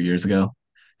 like 2 years ago,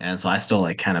 and so I still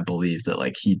like kind of believe that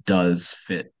like he does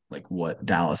fit like what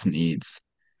Dallas needs,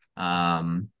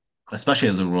 um, especially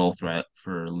as a role threat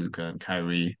for Luca and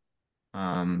Kyrie.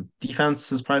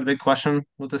 Defense is probably the big question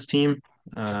with this team.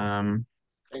 Kind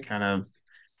of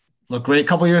looked great a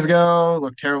couple years ago,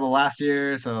 looked terrible last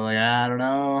year, so like I don't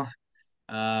know.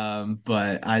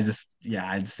 But I just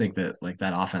think that like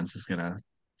that offense is gonna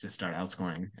just start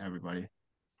outscoring everybody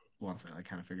once they like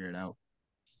kind of figure it out.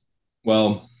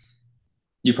 Well,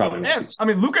 you probably won't be. And I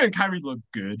mean, Luca and Kyrie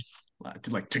looked good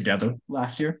like together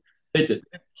last year. They did.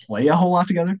 Play a whole lot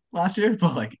together last year,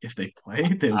 but like if they play,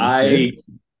 they look good. I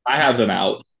I have them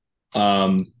out.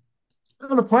 Um,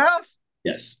 In the playoffs,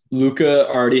 yes, Luca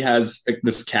already has like,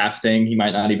 this calf thing. He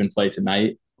might not even play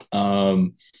tonight.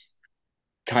 Um,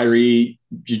 Kyrie,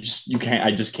 you can't.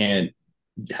 I just can't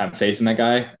have faith in that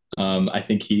guy. I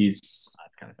think he's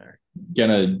that's kind of fair.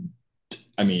 gonna.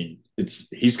 I mean,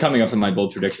 he's coming up in my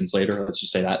bold predictions later. Let's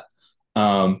just say that.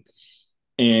 Um,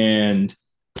 and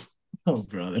Oh,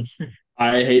 brother.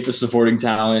 I hate the supporting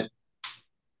talent.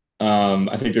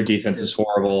 I think their defense is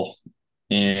horrible,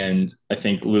 and I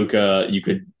think Luca. You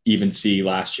could even see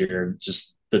last year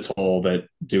just the toll that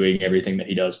doing everything that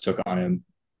he does took on him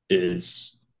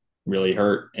is really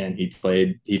hurt. And he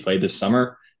played this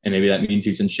summer, and maybe that means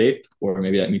he's in shape, or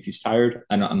maybe that means he's tired.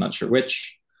 I'm not sure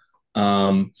which.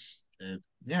 Um,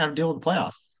 Yeah, have to deal with the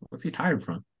playoffs. What's he tired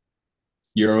from?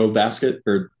 Euro basket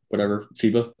or whatever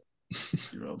FIBA,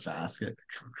 Euro basket.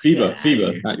 Get FIBA, out of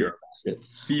FIBA, here. not Euro basket.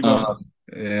 FIBA. Um,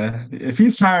 Yeah. If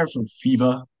he's tired from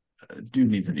FIBA, dude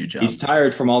needs a new he's job.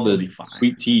 tired from all He'll be the fine.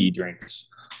 sweet tea drinks.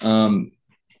 Um,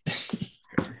 It's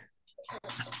crazy.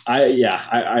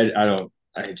 I don't.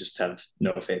 I just have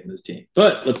no faith in this team.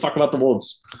 But let's talk about the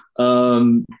Wolves.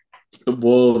 Um, the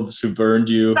Wolves who burned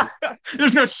you.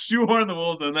 There's no shoehorn the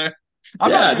Wolves in there.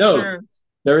 I'm not Yeah, even no, sure.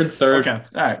 they're in third. Okay.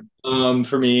 All right.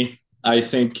 For me, I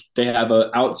think they have an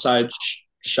outside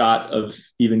shot of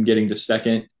even getting to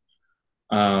second.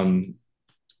 Um,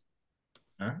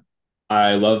 All right.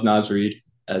 I love Nas Reed,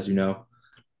 as you know.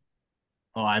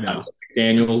 Oh, I I love know.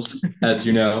 Daniels, as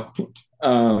you know.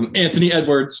 Anthony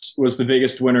Edwards was the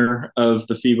biggest winner of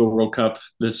the FIBA World Cup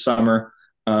this summer.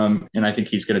 And I think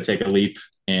he's going to take a leap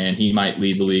and he might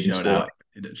lead the league in Showed scoring. out.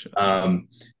 He did show out.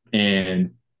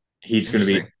 And he's going to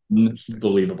be Interesting. Interesting.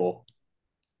 unbelievable.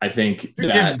 I think If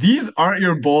that these aren't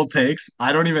your bold takes,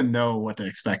 I don't even know what to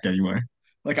expect anymore.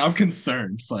 Like I'm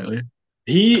concerned slightly.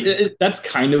 that's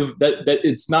kind of that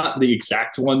it's not the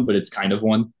exact one, but it's kind of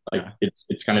one. Like Yeah.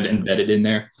 it's kind of Yeah. embedded in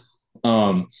there.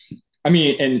 Um, I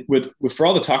mean, and with for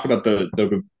all the talk about the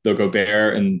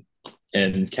Gobert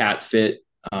and Cat fit,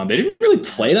 They didn't really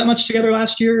play that much together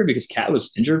last year because Cat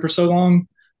was injured for so long.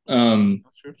 Um,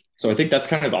 That's true. so I think that's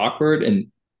kind of awkward.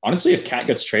 And honestly, if Cat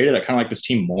gets traded, I kind of like this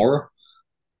team more.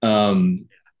 Um,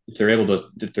 if they're able For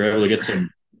to get sure.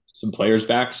 some players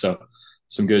back, so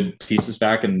some good pieces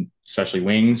back, and especially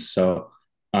wings. So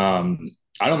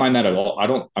I don't mind that at all. I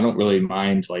don't really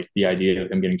mind like the idea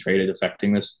of him getting traded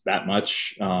affecting this that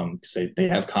much because they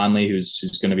have Conley who's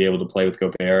going to be able to play with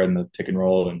Gobert in the pick and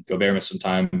roll, and Gobert missed some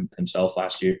time himself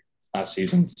last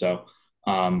season. So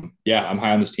yeah, I'm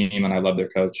high on this team and I love their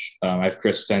coach. I have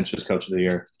Chris Finch as coach of the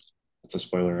year. That's a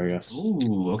spoiler, I guess.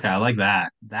 Ooh, okay, I like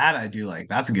that. That I do like.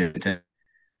 That's a good take.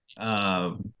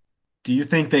 Um, do you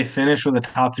think they finish with a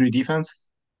top three defense?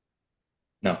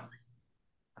 No,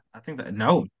 I think that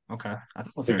no. Okay, I think I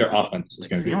that's think their their offense is like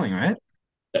going to be ceiling, right?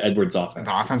 the Edwards The offense.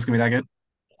 offense can be that good.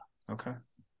 Okay,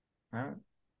 all right.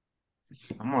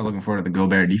 I'm more looking forward to the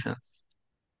Gobert defense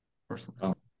personally.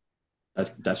 Well,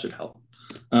 that should help.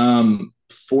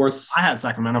 Fourth, I had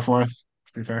Sacramento fourth.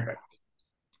 To be fair,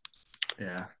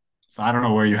 yeah. So I don't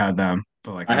know where you had them,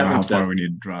 but like I I don't have know them how fifth. far we need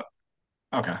to drop.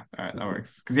 Okay, all right, that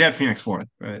works. Because you had Phoenix fourth,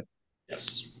 right?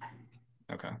 Yes.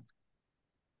 Okay.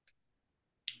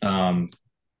 Um,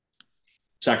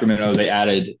 Sacramento, they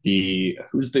added the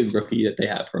who's the rookie that they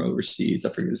have from overseas? I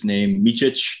forget his name.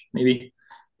 Mičić, maybe.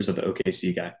 Or is that the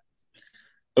OKC guy?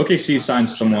 OKC I'm signed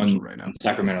looking it up someone right now. and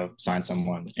Sacramento signed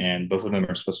someone, and both of them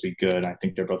are supposed to be good. I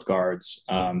think they're both guards.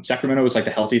 Sacramento was like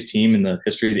the healthiest team in the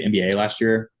history of the NBA last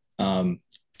year. Um,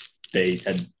 they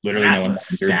had literally no That's one a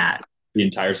injured stat. the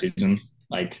entire season.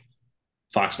 Like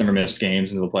Fox never missed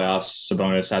games into the playoffs.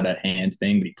 Sabonis had that hand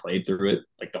thing, but he played through it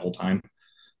like the whole time.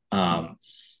 Um,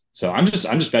 so I'm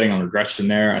just betting on regression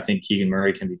there. I think Keegan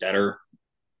Murray can be better.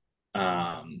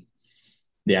 Um,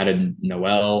 they added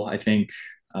Noel, I think.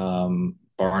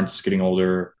 Barnes is getting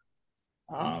older.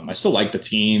 I still like the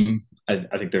team. I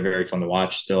think they're very fun to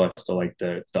watch. Still, I still like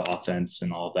the offense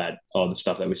and all that, all the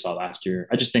stuff that we saw last year.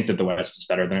 I just think that the West is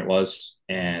better than it was,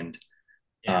 and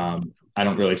Yeah. I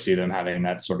don't really see them having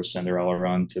that sort of Cinderella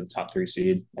run to the top three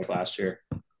seed like last year.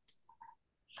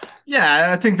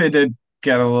 Yeah, I think they did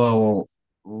get a little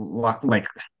like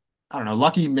I don't know,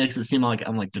 lucky makes it seem like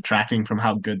I'm like detracting from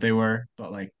how good they were,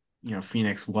 but like,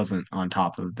 Phoenix wasn't on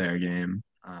top of their game.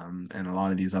 And a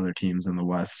lot of these other teams in the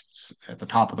West, at the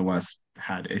top of the West,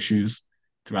 had issues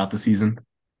throughout the season.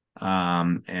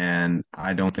 And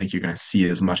I don't think you're going to see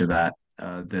as much of that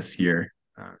this year.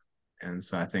 And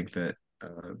so I think that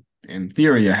in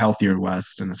theory, a healthier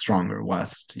West and a stronger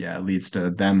West, yeah, it leads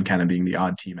to them kind of being the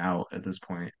odd team out at this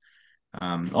point.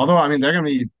 Although I mean they're gonna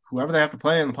be whoever they have to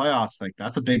play in the playoffs, like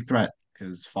that's a big threat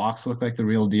because Fox looked like the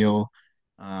real deal.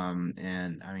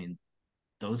 And I mean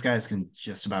those guys can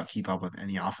just about keep up with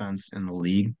any offense in the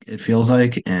league, it feels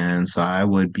like. And so I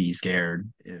would be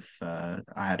scared if I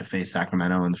had to face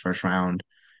Sacramento in the first round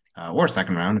or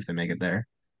second round if they make it there.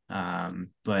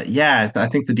 But yeah, I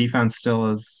think the defense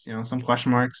still is, some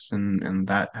question marks, and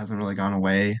that hasn't really gone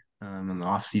away in the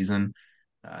offseason.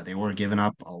 They were giving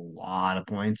up a lot of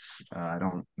points.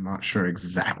 I'm not sure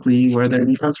exactly where their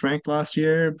defense ranked last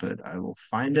year, but I will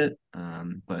find it.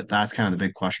 But that's kind of the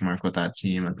big question mark with that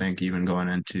team. I think even going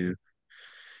into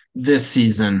this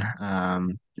season,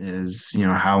 is,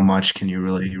 how much can you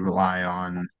really rely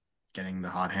on getting the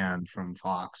hot hand from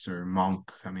Fox or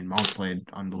Monk? I mean, Monk played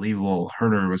unbelievable.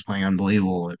 Herter was playing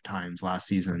unbelievable at times last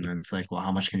season. And it's like, well,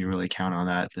 how much can you really count on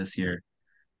that this year?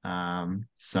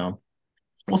 So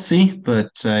we'll see. But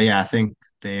yeah, I think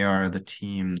they are the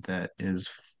team that is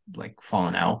like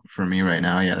falling out for me right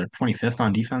now. Yeah, they're 25th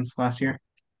on defense last year.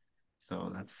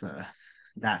 So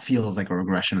that feels like a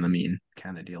regression of the mean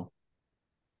kind of deal.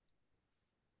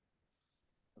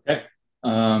 Okay.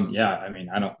 Yeah, I mean,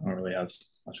 I don't really have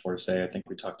much more to say. I think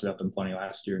we talked about them plenty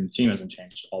last year, and the team hasn't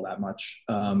changed all that much.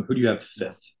 Who do you have No.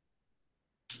 fifth?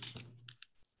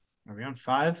 Are we on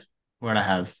five? Where'd I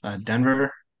have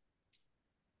Denver,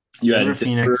 You Denver, had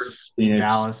Denver, Phoenix, Phoenix,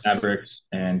 Dallas, Mavericks,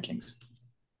 and Kings.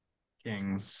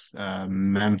 Kings,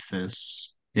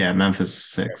 Memphis. Yeah, Memphis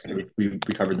sixth. Okay, we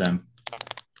covered them.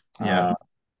 Yeah. Uh,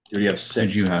 who do you have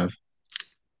Who'd you sixth? have?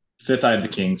 Fifth, I have the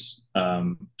Kings.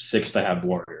 Sixth, I have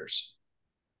Warriors.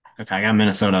 Okay, I got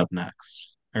Minnesota up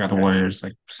next. I got the Okay. Warriors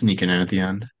like sneaking in at the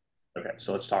end. Okay.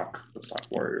 So let's talk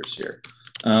Warriors here.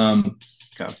 Um,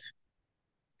 Okay.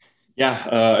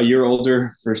 yeah, a year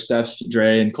older for Steph,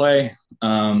 Dre, and Clay.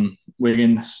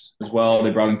 Wiggins as well. They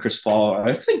brought in Chris Paul.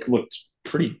 I think looked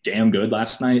pretty damn good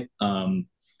last night.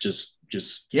 Just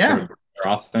sort Yeah. of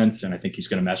their offense, and I think he's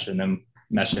going to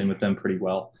mesh in with them pretty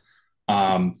well.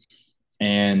 Um,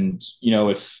 and you know,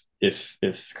 if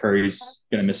Curry's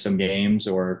going to miss some games,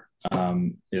 or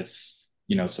if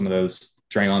you know some of those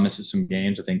Draymond misses some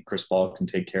games, I think Chris Paul can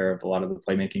take care of a lot of the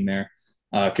playmaking there.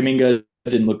 Kaminga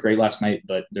didn't look great last night,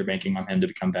 but they're banking on him to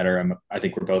become better. I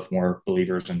think we're both more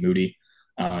believers in Moody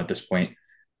at this point.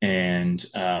 And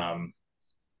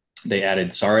they added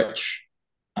Saric,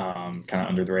 kind of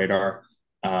under the radar.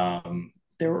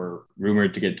 They were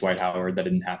rumored to get Dwight Howard. That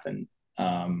didn't happen.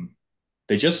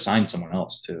 They just signed someone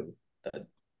else too. That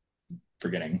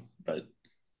forgetting, but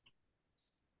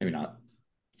maybe not.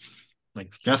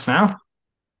 Like just now?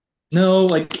 No,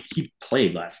 like he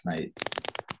played last night.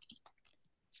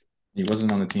 He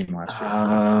wasn't on the team last year.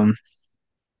 Um,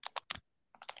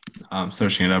 I'm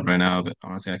searching it up right now, but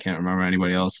honestly, I can't remember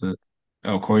anybody else that.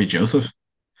 Oh, Corey Joseph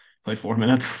played 4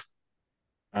 minutes.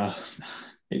 Uh,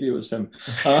 maybe it was him.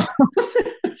 Uh,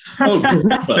 oh,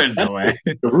 Garuba. There's no way.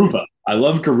 Garuba. I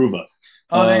love Garuba.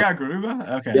 Oh, they Uh, got Garuba?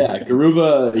 Okay. yeah,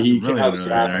 Garuba. That's He came really out of under the the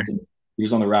draft. radar. And he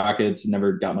was on the Rockets.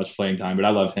 Never got much playing time, but I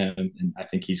love him, and I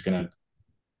think he's gonna.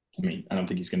 I mean, I don't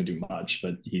think he's going to do much,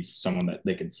 but he's someone that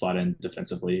they could slot in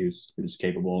defensively, who's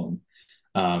capable.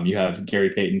 And you have Gary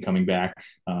Payton coming back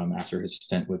after his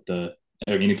stint with the.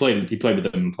 I mean, he played with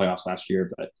them in the playoffs last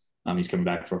year, but he's coming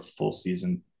back for a full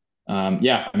season.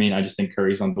 Yeah, I mean, I just think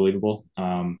Curry's unbelievable.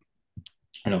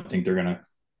 I don't think they're gonna.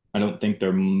 I don't think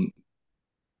they're.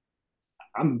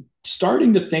 I'm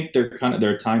starting to think they're kind of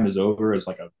their time is over as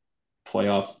like a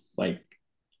playoff like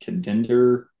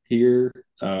contender here.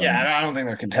 Yeah, I don't think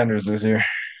they're contenders this year.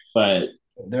 But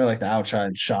They're like the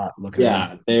outside shot looking in.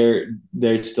 yeah,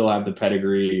 they still have the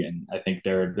pedigree, and I think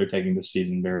they're taking the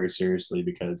season very seriously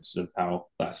because of how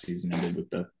last season ended with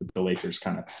the Lakers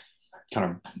kind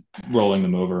of rolling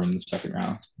them over in the second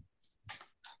round.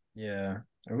 Yeah.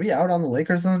 Are we out on the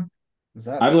Lakers then? Is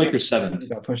that I have Lakers we seventh.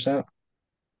 got pushed out?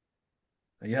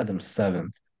 You had them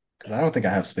seventh. Because I don't think I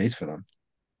have space for them.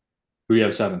 Who do you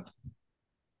have seventh?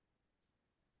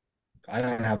 I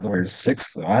don't have the Warriors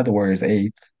sixth though. I had the Warriors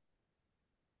eighth.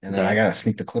 And then I Okay. gotta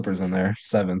sneak the Clippers in there,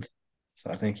 seventh.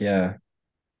 So I think yeah,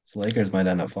 so Lakers might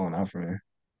end up falling out for me.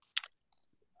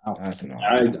 Wow. That's I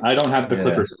annoying. I don't have the Yeah.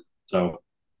 Clippers, so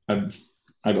I've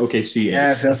I've OKC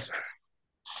Yes, eighth. that's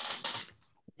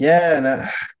yeah, and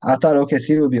I thought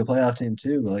OKC would be a playoff team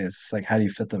too, but like it's like how do you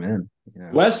fit them in? You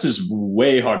know? West is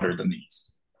way harder than the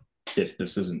East. If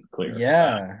this isn't clear,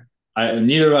 Yeah,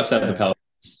 neither of us have the yeah.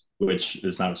 Pelicans, which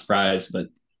is not a surprise, but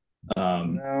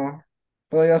um, No.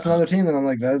 But like that's another team that I'm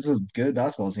like, that's a good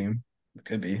basketball team. It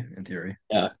could be, in theory.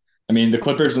 yeah. I mean, the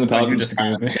Clippers and the I know you Pelicans are disagree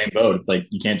kind with of in me. the same boat. It's like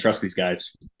you can't trust these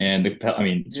guys. And I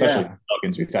mean, especially the Yeah.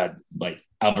 Pelicans, we've had like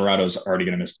Alvarado's already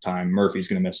going to miss time. Murphy's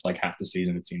going to miss like half the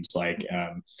season. It seems like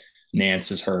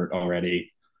Nance is hurt already.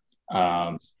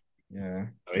 Um, Yeah.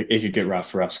 it could get rough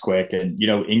for us quick. And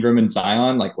Ingram and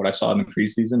Zion, like what I saw in the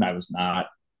preseason, I was not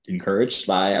encouraged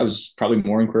by. I was probably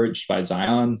more encouraged by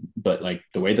Zion, but like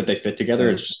the way that they fit together,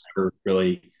 Yeah. it's just never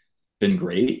really been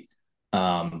great.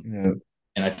 Um, Yeah.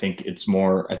 and I think it's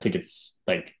more. I think it's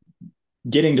like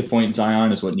getting to point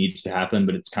Zion is what needs to happen,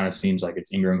 but it kind of seems like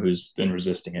it's Ingram who's been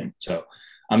resisting it. So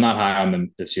I'm not high on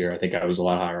them this year. I think I was a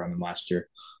lot higher on them last year.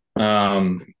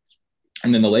 Um,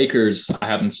 and then the Lakers, I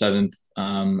have them seventh.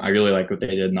 I really like what they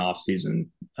did in the offseason.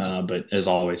 But as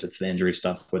always, it's the injury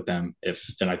stuff with them.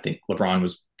 And I think LeBron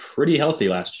was pretty healthy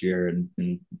last year,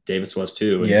 and Davis was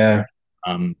too. And Yeah.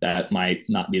 that might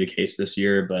not be the case this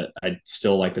year, but I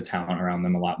still like the talent around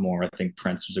them a lot more. I think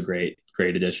Prince was a great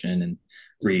addition, and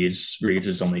Reeves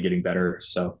is only getting better.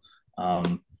 So,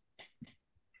 um,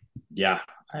 yeah,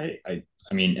 I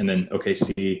mean, and then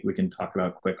OKC we can talk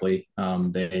about quickly.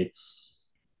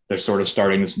 They're sort of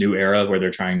starting this new era where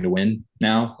they're trying to win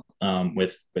now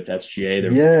with SGA.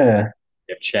 Yeah.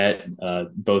 They have Chet,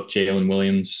 both Jalen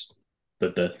Williams,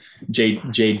 but the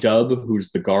J Dub,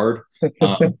 who's the guard.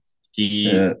 Um, he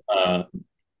Yeah.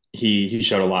 he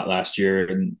showed a lot last year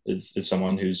and is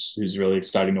someone who's really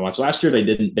exciting to watch. Last year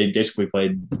they basically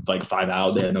played like five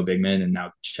out. They had no big men, and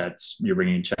now you're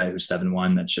bringing in Chet who's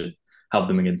 7-1. That should help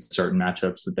them against certain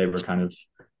matchups that they were kind of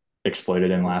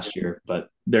exploited in last year. But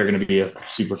they're going to be a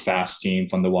super fast team,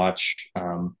 fun to watch,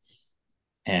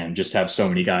 and just have so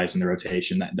many guys in the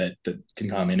rotation that can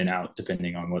come in and out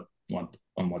depending on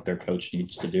what their coach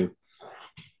needs to do.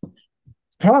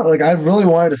 Like I really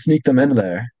wanted to sneak them in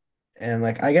there. And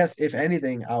like I guess if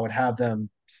anything, I would have them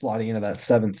slotting into that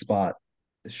seventh spot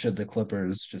should the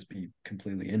Clippers just be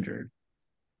completely injured.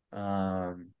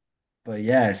 Um, but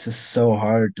yeah, it's just so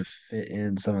hard to fit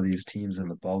in some of these teams in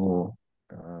the bubble,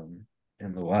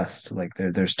 in the West. Like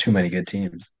there's too many good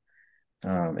teams.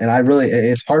 And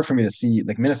it's hard for me to see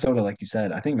like Minnesota, like you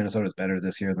said, I think Minnesota is better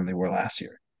this year than they were last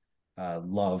year.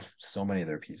 Love so many of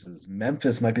their pieces.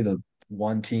 Memphis might be the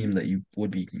one team that you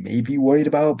would be maybe worried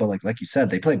about, but like you said,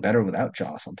 they play better without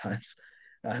Jaw sometimes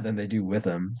than they do with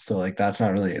him. So like that's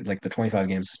not really like the 25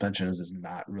 game suspension is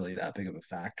not really that big of a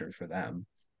factor for them.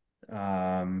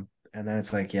 And then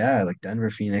it's like, yeah, like Denver,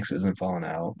 Phoenix isn't falling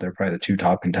out. They're probably the two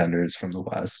top contenders from the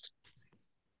West.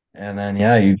 And then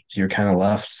yeah, you're kind of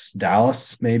left.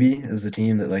 Dallas maybe is the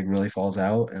team that like really falls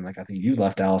out, and like I think you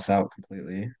left Dallas out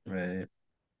completely, right?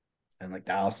 And like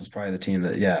Dallas is probably the team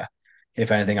that yeah,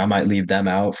 if anything, I might leave them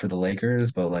out for the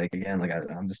Lakers. But like again, like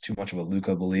I'm just too much of a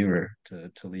Luka believer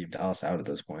to leave Dallas out at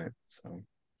this point. So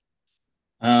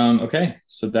Okay,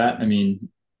 so that I mean,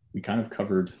 we kind of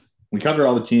covered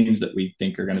all the teams that we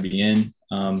think are going to be in.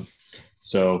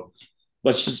 So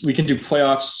we can do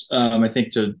playoffs. I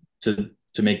think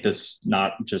to make this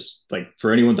not just like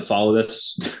for anyone to follow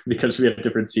this because we have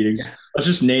different seedings. yeah, Let's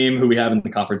just name who we have in the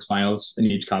conference finals in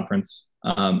each conference.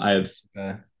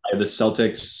 okay, I have the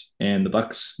Celtics and the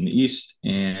Bucks in the East,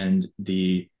 and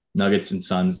the Nuggets and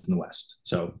Suns in the West.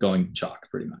 So going chalk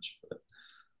pretty much.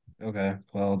 okay.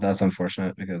 Well, that's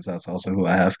unfortunate because that's also who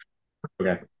I have.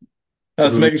 Okay. I So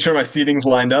was who? making sure my seating's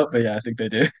lined up, but yeah, I think they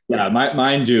do. Yeah,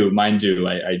 mine do.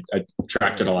 I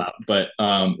tracked it Yeah. all out. But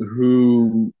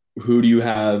who do you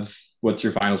have? What's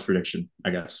your finals prediction? I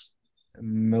guess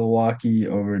Milwaukee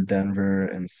over Denver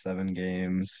in 7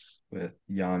 games with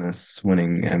Giannis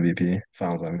winning MVP,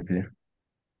 Finals MVP.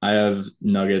 I have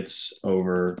Nuggets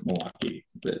over Milwaukee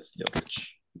with Jokic.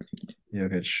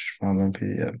 Jokic, Finals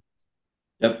MVP. Yeah,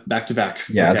 Yep, back to back.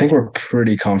 yeah. I Okay, think we're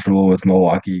pretty comfortable with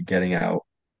Milwaukee getting out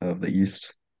of the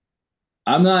East.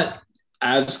 I'm not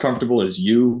as comfortable as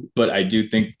you, but I do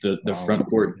think Um,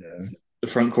 yeah, the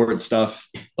front court stuff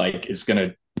like is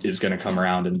gonna come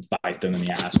around and bite them in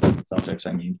the ass. Celtics,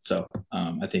 I mean. So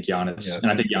I think yeah,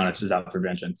 Giannis is out for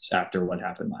vengeance after what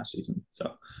happened last season.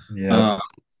 So yeah. um,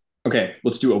 okay,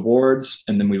 let's do awards,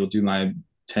 and then we will do my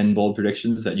 10 bold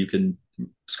predictions that you can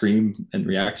scream and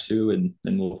react to, and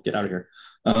then we'll get out of here.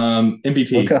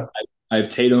 MVP, Okay, I have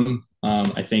Tatum.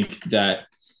 I think that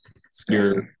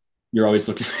you're disgusting. you're always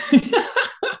looking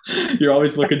you're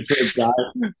always looking for a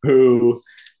guy who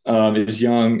is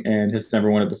young and has never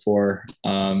won it before.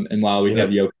 And while we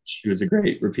have Yep. Jokic, who's a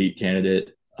great repeat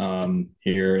candidate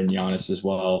here, and Giannis as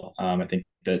well, I think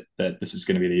that this is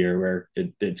going to be the year where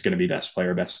it's going to be best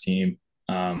player, best team,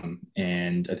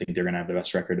 and I think they're going to have the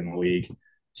best record in the league.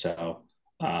 So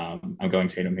I'm going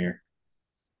Tatum here.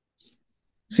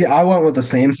 See, I went with the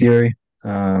same theory,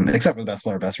 except for the best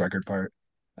player, best record part.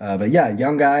 But yeah,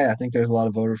 young guy. I think there's a lot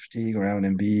of voter fatigue around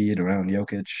Embiid, around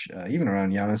Jokic, even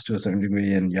around Giannis to a certain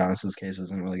degree. And Giannis's case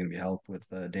isn't really going to be helped with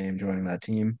Dame joining that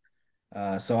team.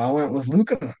 So I went with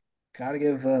Luca. Got to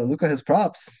give Luca his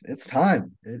props. It's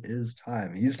time. It is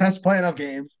time. He just has to play enough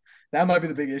games. That might be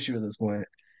the big issue at this point.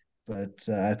 But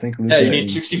I think Yeah, Luca you need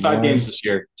is the 65 games one. this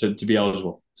year to be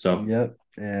eligible. So Yep.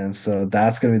 And so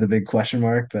that's going to be the big question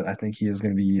mark. But I think he is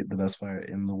going to be the best player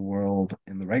in the world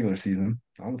in the regular season,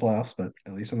 not in the playoffs, but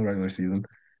at least in the regular season.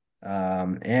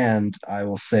 And I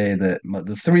will say that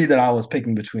the three that I was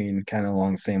picking between, kind of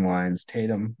along the same lines,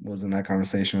 Tatum was in that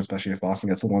conversation, especially if Boston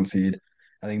gets the 1 seed.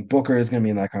 I think Booker is going to be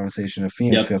in that conversation if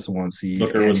Phoenix yep, gets the 1 seed,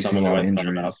 Booker and was you see a someone who lot I of thought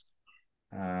about. injuries.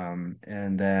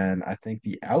 And then I think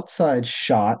the outside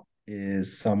shot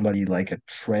is somebody like a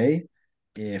Trey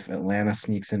if Atlanta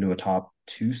sneaks into a top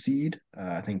 2 seed.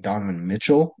 I think Donovan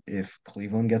Mitchell if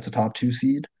Cleveland gets a top 2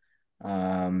 seed.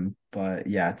 But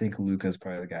yeah, I think Luka is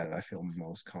probably the guy that I feel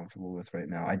most comfortable with right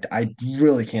now. I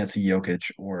really can't see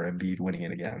Jokic or Embiid winning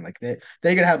it again. Like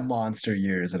they could have monster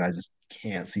years, and I just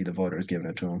can't see the voters giving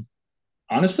it to them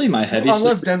Honestly,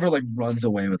 unless Denver like runs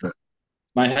away with it.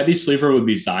 my heavy sleeper would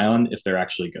be Zion if they're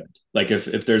actually good. Like if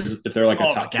they're like a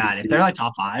Oh my top three God, if they're seed, like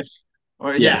top five,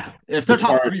 or yeah, yeah, if they're it's top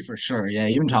hard. three for sure, yeah,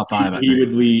 even top five, I He think.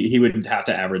 would be he would have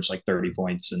to average like 30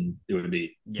 points, and it would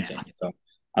be Yeah, insane. So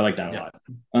I like that a yeah, lot.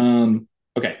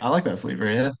 Okay, I like that sleeper.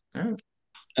 Yeah, all right.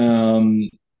 um,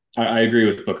 I agree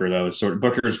with Booker though.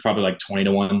 Booker is probably like 20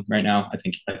 to 1 right now. I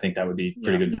think that would be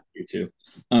pretty Yeah, good too.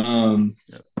 Um,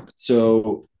 yeah.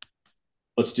 so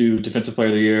let's do defensive player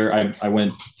of the year. I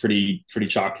went pretty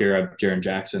chalk here. I have Jaren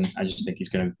Jackson. I just think he's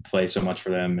going to play so much for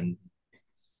them, and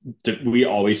we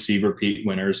always see repeat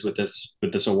winners with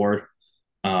this award.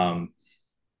 Um,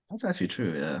 That's actually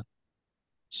true. Yeah.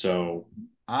 so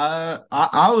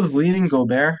I was leaning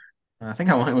Gobert. I think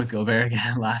I went with Gobert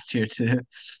again last year too.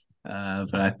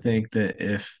 But I think that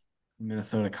if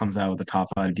Minnesota comes out with a top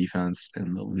 5 defense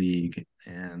in the league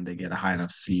and they get a high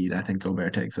enough seed, I think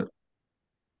Gobert takes it.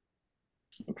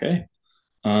 okay,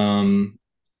 um,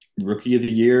 rookie of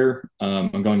the year.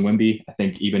 I'm going Wimby. I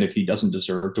think even if he doesn't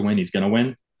deserve to win, he's going to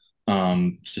win.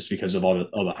 Just because of all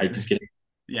the hype he's getting.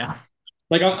 Yeah.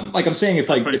 I'm saying if That's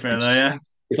like pretty fair though. Yeah,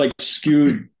 if like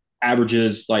Scoot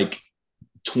averages like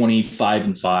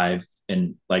 25-5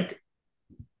 and like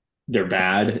they're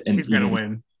bad and he's gonna even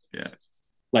win. Yeah.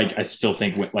 like I still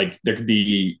think like there could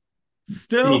be anything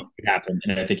Still, could happen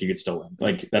and I think you could still win.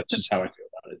 Like that's just how I feel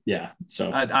about it. Yeah.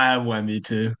 So I have Wemby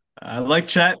too. I like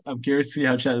Chet. I'm curious to see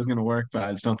how Chet is gonna work, but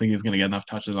I just don't think he's gonna get enough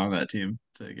touches on that team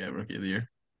to get Rookie of the Year.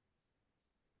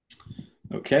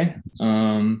 okay.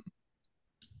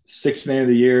 Sixth man of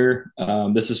the year.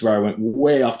 This is where I went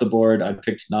way off the board. I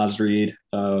picked Nas Reed.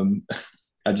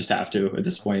 I just have to at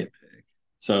this That's a point. good pick.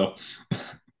 So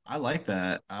I like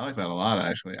that. I like that a lot,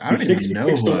 actually. I don't he's even know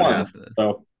 66 who to I would have 1. for this.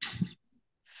 So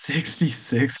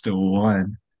 66 to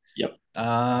 1. yep.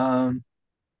 Um,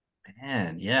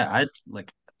 man, yeah, I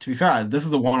like to be fair, this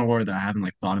is the one award that I haven't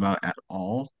like thought about at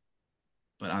all,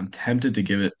 but I'm tempted to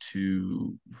give it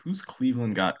to who's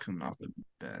Cleveland got coming off the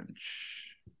bench.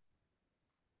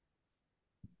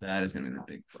 That is gonna be the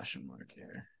big question mark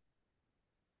here.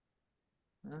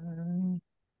 Um,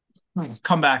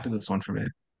 come back to this one for me.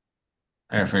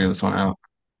 I gotta figure this one out.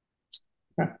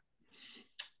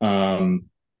 Um,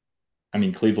 I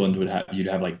mean Cleveland would have you'd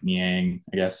have like Niang,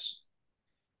 I guess.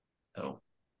 Oh,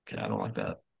 okay, I don't like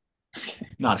that.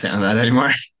 Not a fan of that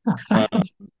anymore. Uh,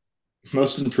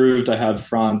 most improved, I have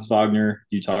Franz Wagner.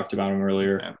 You talked about him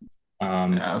earlier. Yeah,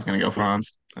 Um, yeah, I was gonna go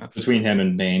Franz. Yeah. between him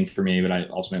and Bain for me, but I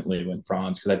ultimately went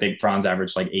Franz because I think Franz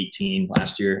averaged like 18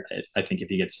 last year. I think if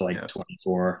he gets to like Yeah,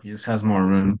 24, he just has more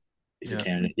room. he's a Yeah.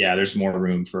 candidate. Yeah, there's more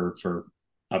room for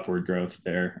upward growth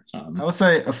there. I would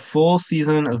say a full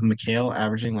season of Mikhail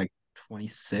averaging like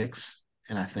 26,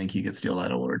 and I think he could steal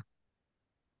that award.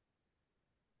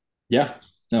 Yeah,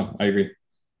 no, I agree.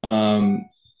 Um,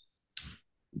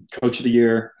 Coach of the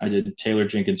year, I did Taylor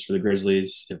Jenkins for the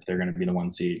Grizzlies if they're going to be the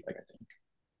 1 seed. Like I think.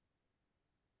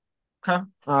 Okay.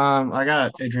 I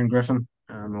got Adrian Griffin,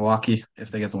 Milwaukee, if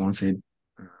they get the 1 seed.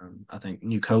 I think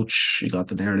new coach, you got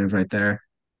the narrative right there,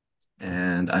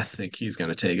 and I think he's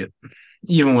gonna take it.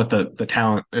 Even with the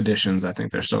talent additions, I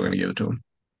think they're still gonna give it to him.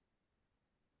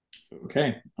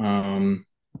 Okay.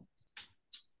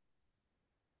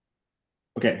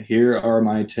 Okay. Here are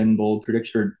my 10 bold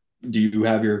predictions. Do you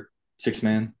have your 6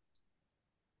 man?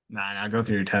 Nah, go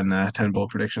through your 10 bold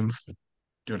predictions.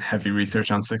 Doing heavy research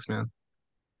on six man.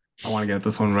 I want to get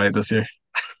this one right this year.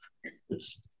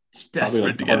 It's probably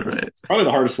like Desperate the to get it hardest. right. It's probably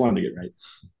the hardest one to get right,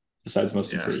 besides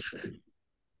most Yeah. improved.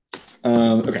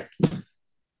 Okay.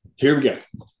 Here we go.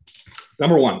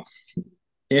 Number one,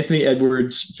 Anthony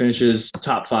Edwards finishes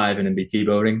top 5 in MVP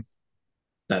voting.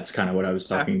 That's kind of what I was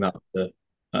Okay. talking about. The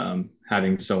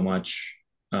having so much.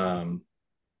 Um,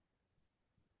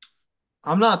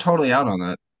 I'm not totally out on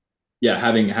that. yeah,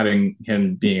 having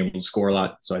him being able to score a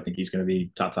lot. So I think he's going to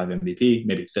be top 5 MVP,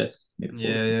 maybe fifth, maybe fourth.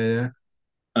 Yeah, yeah, yeah.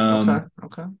 Okay, Um,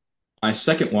 okay. my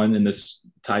second one, and this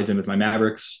ties in with my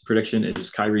Mavericks prediction, is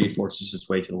Kyrie forces his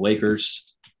way to the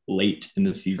Lakers late in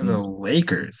the For the season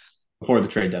Lakers. before the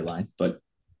trade deadline, but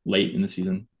late in the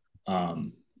season.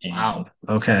 Um, Wow.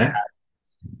 and Okay.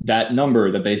 that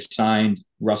number that they signed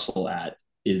Russell at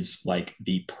is like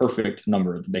the perfect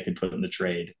number that they could put in the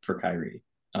trade for Kyrie.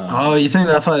 Oh, Um, you think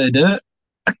that's why they did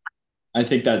it? I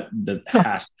think that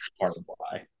has to be part of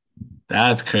why.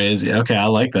 That's crazy. Okay, I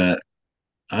like that.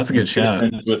 That's a good In a shout.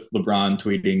 sense, with LeBron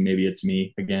tweeting, maybe it's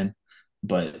me again,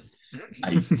 but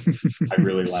I I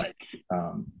really like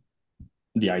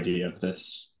the idea of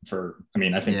this. For I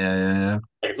mean, I think Yeah, yeah, yeah.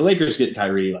 like, if the Lakers get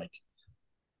Kyrie, like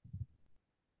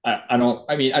I don't.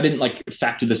 I mean, I didn't like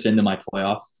factor this into my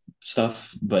playoff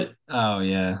stuff, but Oh,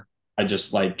 yeah. I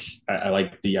just like I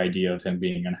like the idea of him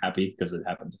being unhappy because it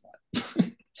happens a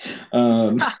lot.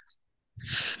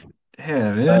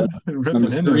 Damn, Uh, man. Ripping number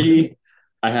into him. 3,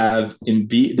 I have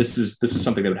Embiid. This is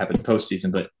something that would happen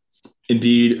postseason, but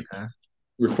Embiid Okay.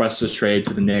 requests a trade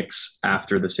to the Knicks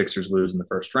after the Sixers lose in the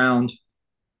first round.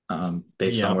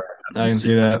 Based on Yep. where I have I them can see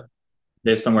seated. that.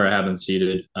 Based on where I have them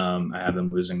seated, I have them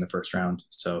losing the first round.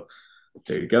 So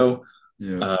there you go.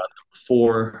 Yeah. Uh,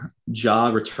 4, Ja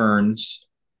returns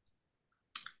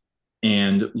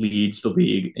and leads the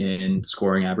league in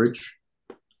scoring average.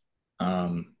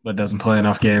 But doesn't play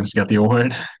enough games to get the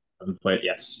award. Doesn't play.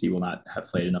 Yes, he will not have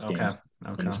played enough Okay. games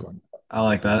in the Okay. scoring. I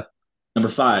like that. Number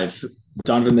 5,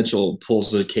 Donovan Mitchell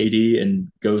pulls a KD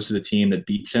and goes to the team that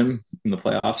beats him in the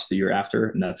playoffs the year after,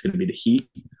 and that's going to be the Heat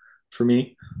for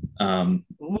me.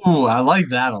 Ooh, I like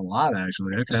that a lot,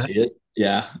 actually. Okay. See it?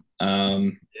 Yeah.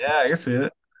 Um, Yeah, I can see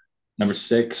it. Number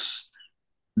 6,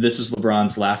 this is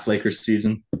LeBron's last Lakers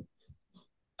season,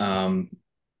 um,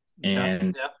 Yeah.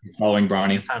 and Yeah. following I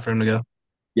think it's Bronny. time for him to go.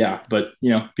 Yeah, but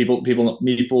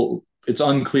people. It's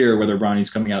unclear whether Bronny's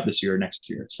coming out this year or next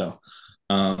year. So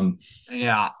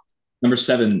Yeah. Number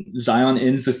 7, Zion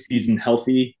ends the season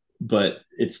healthy, but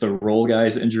it's the role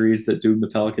guys injuries that doom the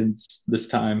Pelicans this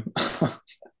time.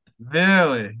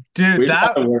 Really? Dude, We've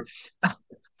got that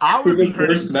I we've would be the hurting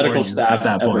worst for medical you at staff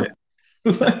that ever.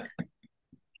 point.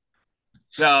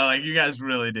 No, like you guys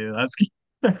really do. That's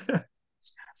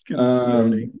that's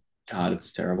concerning. um, God,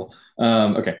 it's terrible.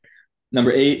 Okay,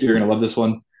 number 8, you're gonna love this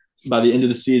one. By the end of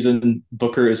the season,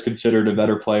 Booker is considered a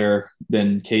better player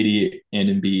than Katie and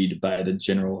Embiid by the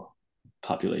general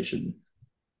population.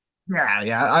 Yeah,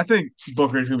 yeah. I think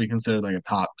Booker's gonna be considered like a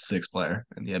top 6 player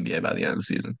in the NBA by the end of the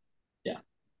season. Yeah.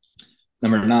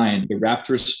 Number 9, the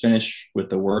Raptors finish with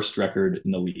the worst record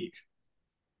in the league.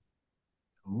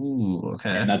 Ooh, okay.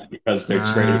 And that's because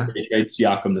Uh, they trade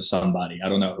Siakam to somebody. I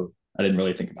don't know who. I didn't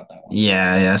really think about that one.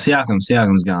 yeah, yeah.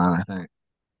 Siakam's gone, I think.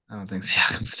 I don't think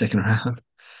Siakam's sticking around.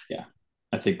 Yeah,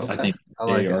 I Okay. think I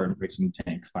they like it. are embracing the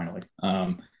tank finally.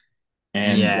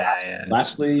 And Yeah, yeah.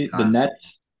 lastly, the Uh,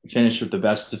 Nets finished with the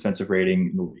best defensive rating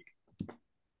in the league.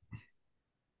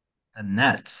 the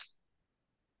Nets.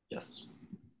 Yes.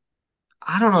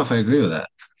 I don't know if I agree with that.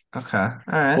 Okay. All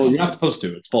right. Well, you're not supposed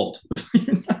to. It's bold.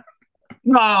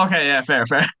 No, okay, yeah, fair,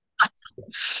 fair.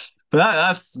 But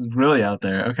that's really out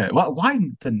there. Okay. Why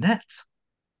the Nets?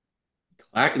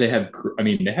 They have, I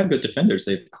mean, they have good defenders.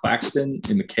 They have Claxton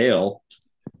and McHale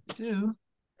They do.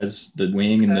 as the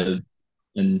wing Okay.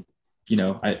 and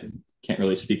I can't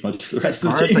really speak much for the Their rest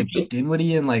of the guards team. like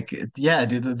Dinwiddie and like yeah,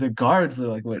 dude, the guards are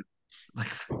like what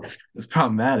like it's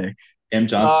problematic. Cam I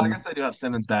Johnson, guess they do have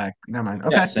Simmons back. Never mind.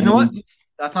 yeah, Okay. You know what? Simmons,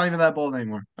 That's not even that bold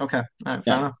anymore. Okay. All right,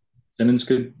 fair yeah, enough. Simmons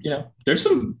could, there's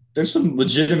some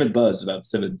legitimate buzz about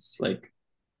Simmons, like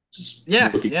just Yeah,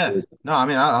 looking yeah. good. No, I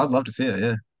mean I'd love to see it,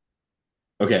 yeah.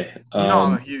 Okay, You know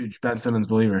I'm a huge Ben Simmons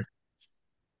believer.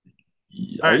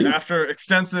 All are right, you? after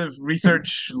extensive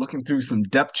research, looking through some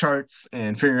depth charts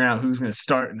and figuring out who's going to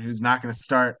start and who's not going to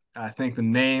start, I think the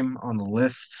name on the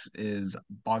list is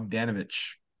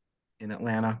Bogdanovich in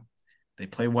Atlanta. They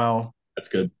play well. That's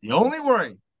good. The only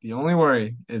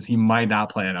worry is he might not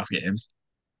play enough games.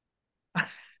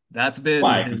 That's been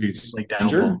Why? Because his he's like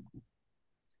injured. downfall.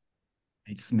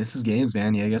 He just misses games,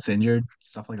 man. Yeah, he gets injured,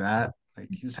 stuff like that. Like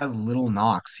he just has little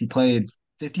knocks. He played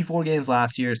 54 games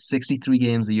last year, 63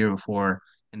 games the year before,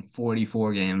 and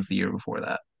 44 games the year before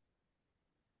that.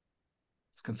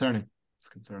 It's concerning. It's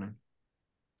concerning.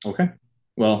 Okay,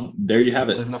 well there you If he have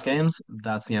it. plays enough games,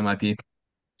 that's the MIP.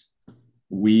 Are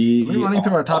we We running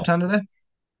through our top are 10 today?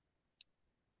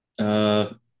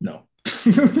 no.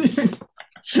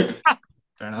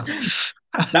 Fair enough.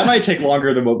 That might take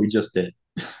longer than what we just did.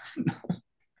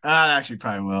 That actually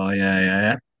probably will. Yeah, yeah,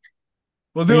 yeah.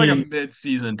 We'll I do like a mean,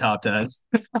 mid-season top 10.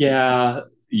 yeah,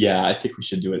 yeah, I think we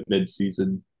should do it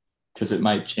mid-season because it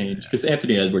might change. Because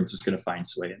Anthony Edwards is going to find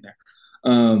his way in there.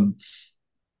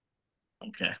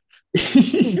 Okay.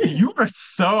 Dude, you are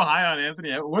so high on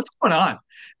Anthony. What's going on?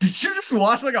 Did you just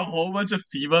watch like a whole bunch of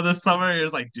FIBA this summer? You're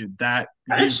just like, dude, that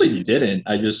I he's actually beast. didn't.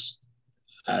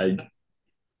 I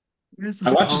Where's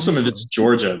I this watched come some of his from?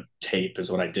 Georgia tape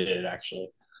is what I did actually.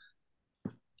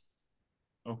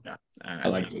 Okay. All I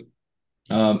right, liked man. it.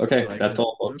 I Okay, like that's it.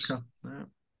 all, Okay. folks. All right.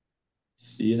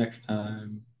 See you next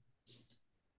time.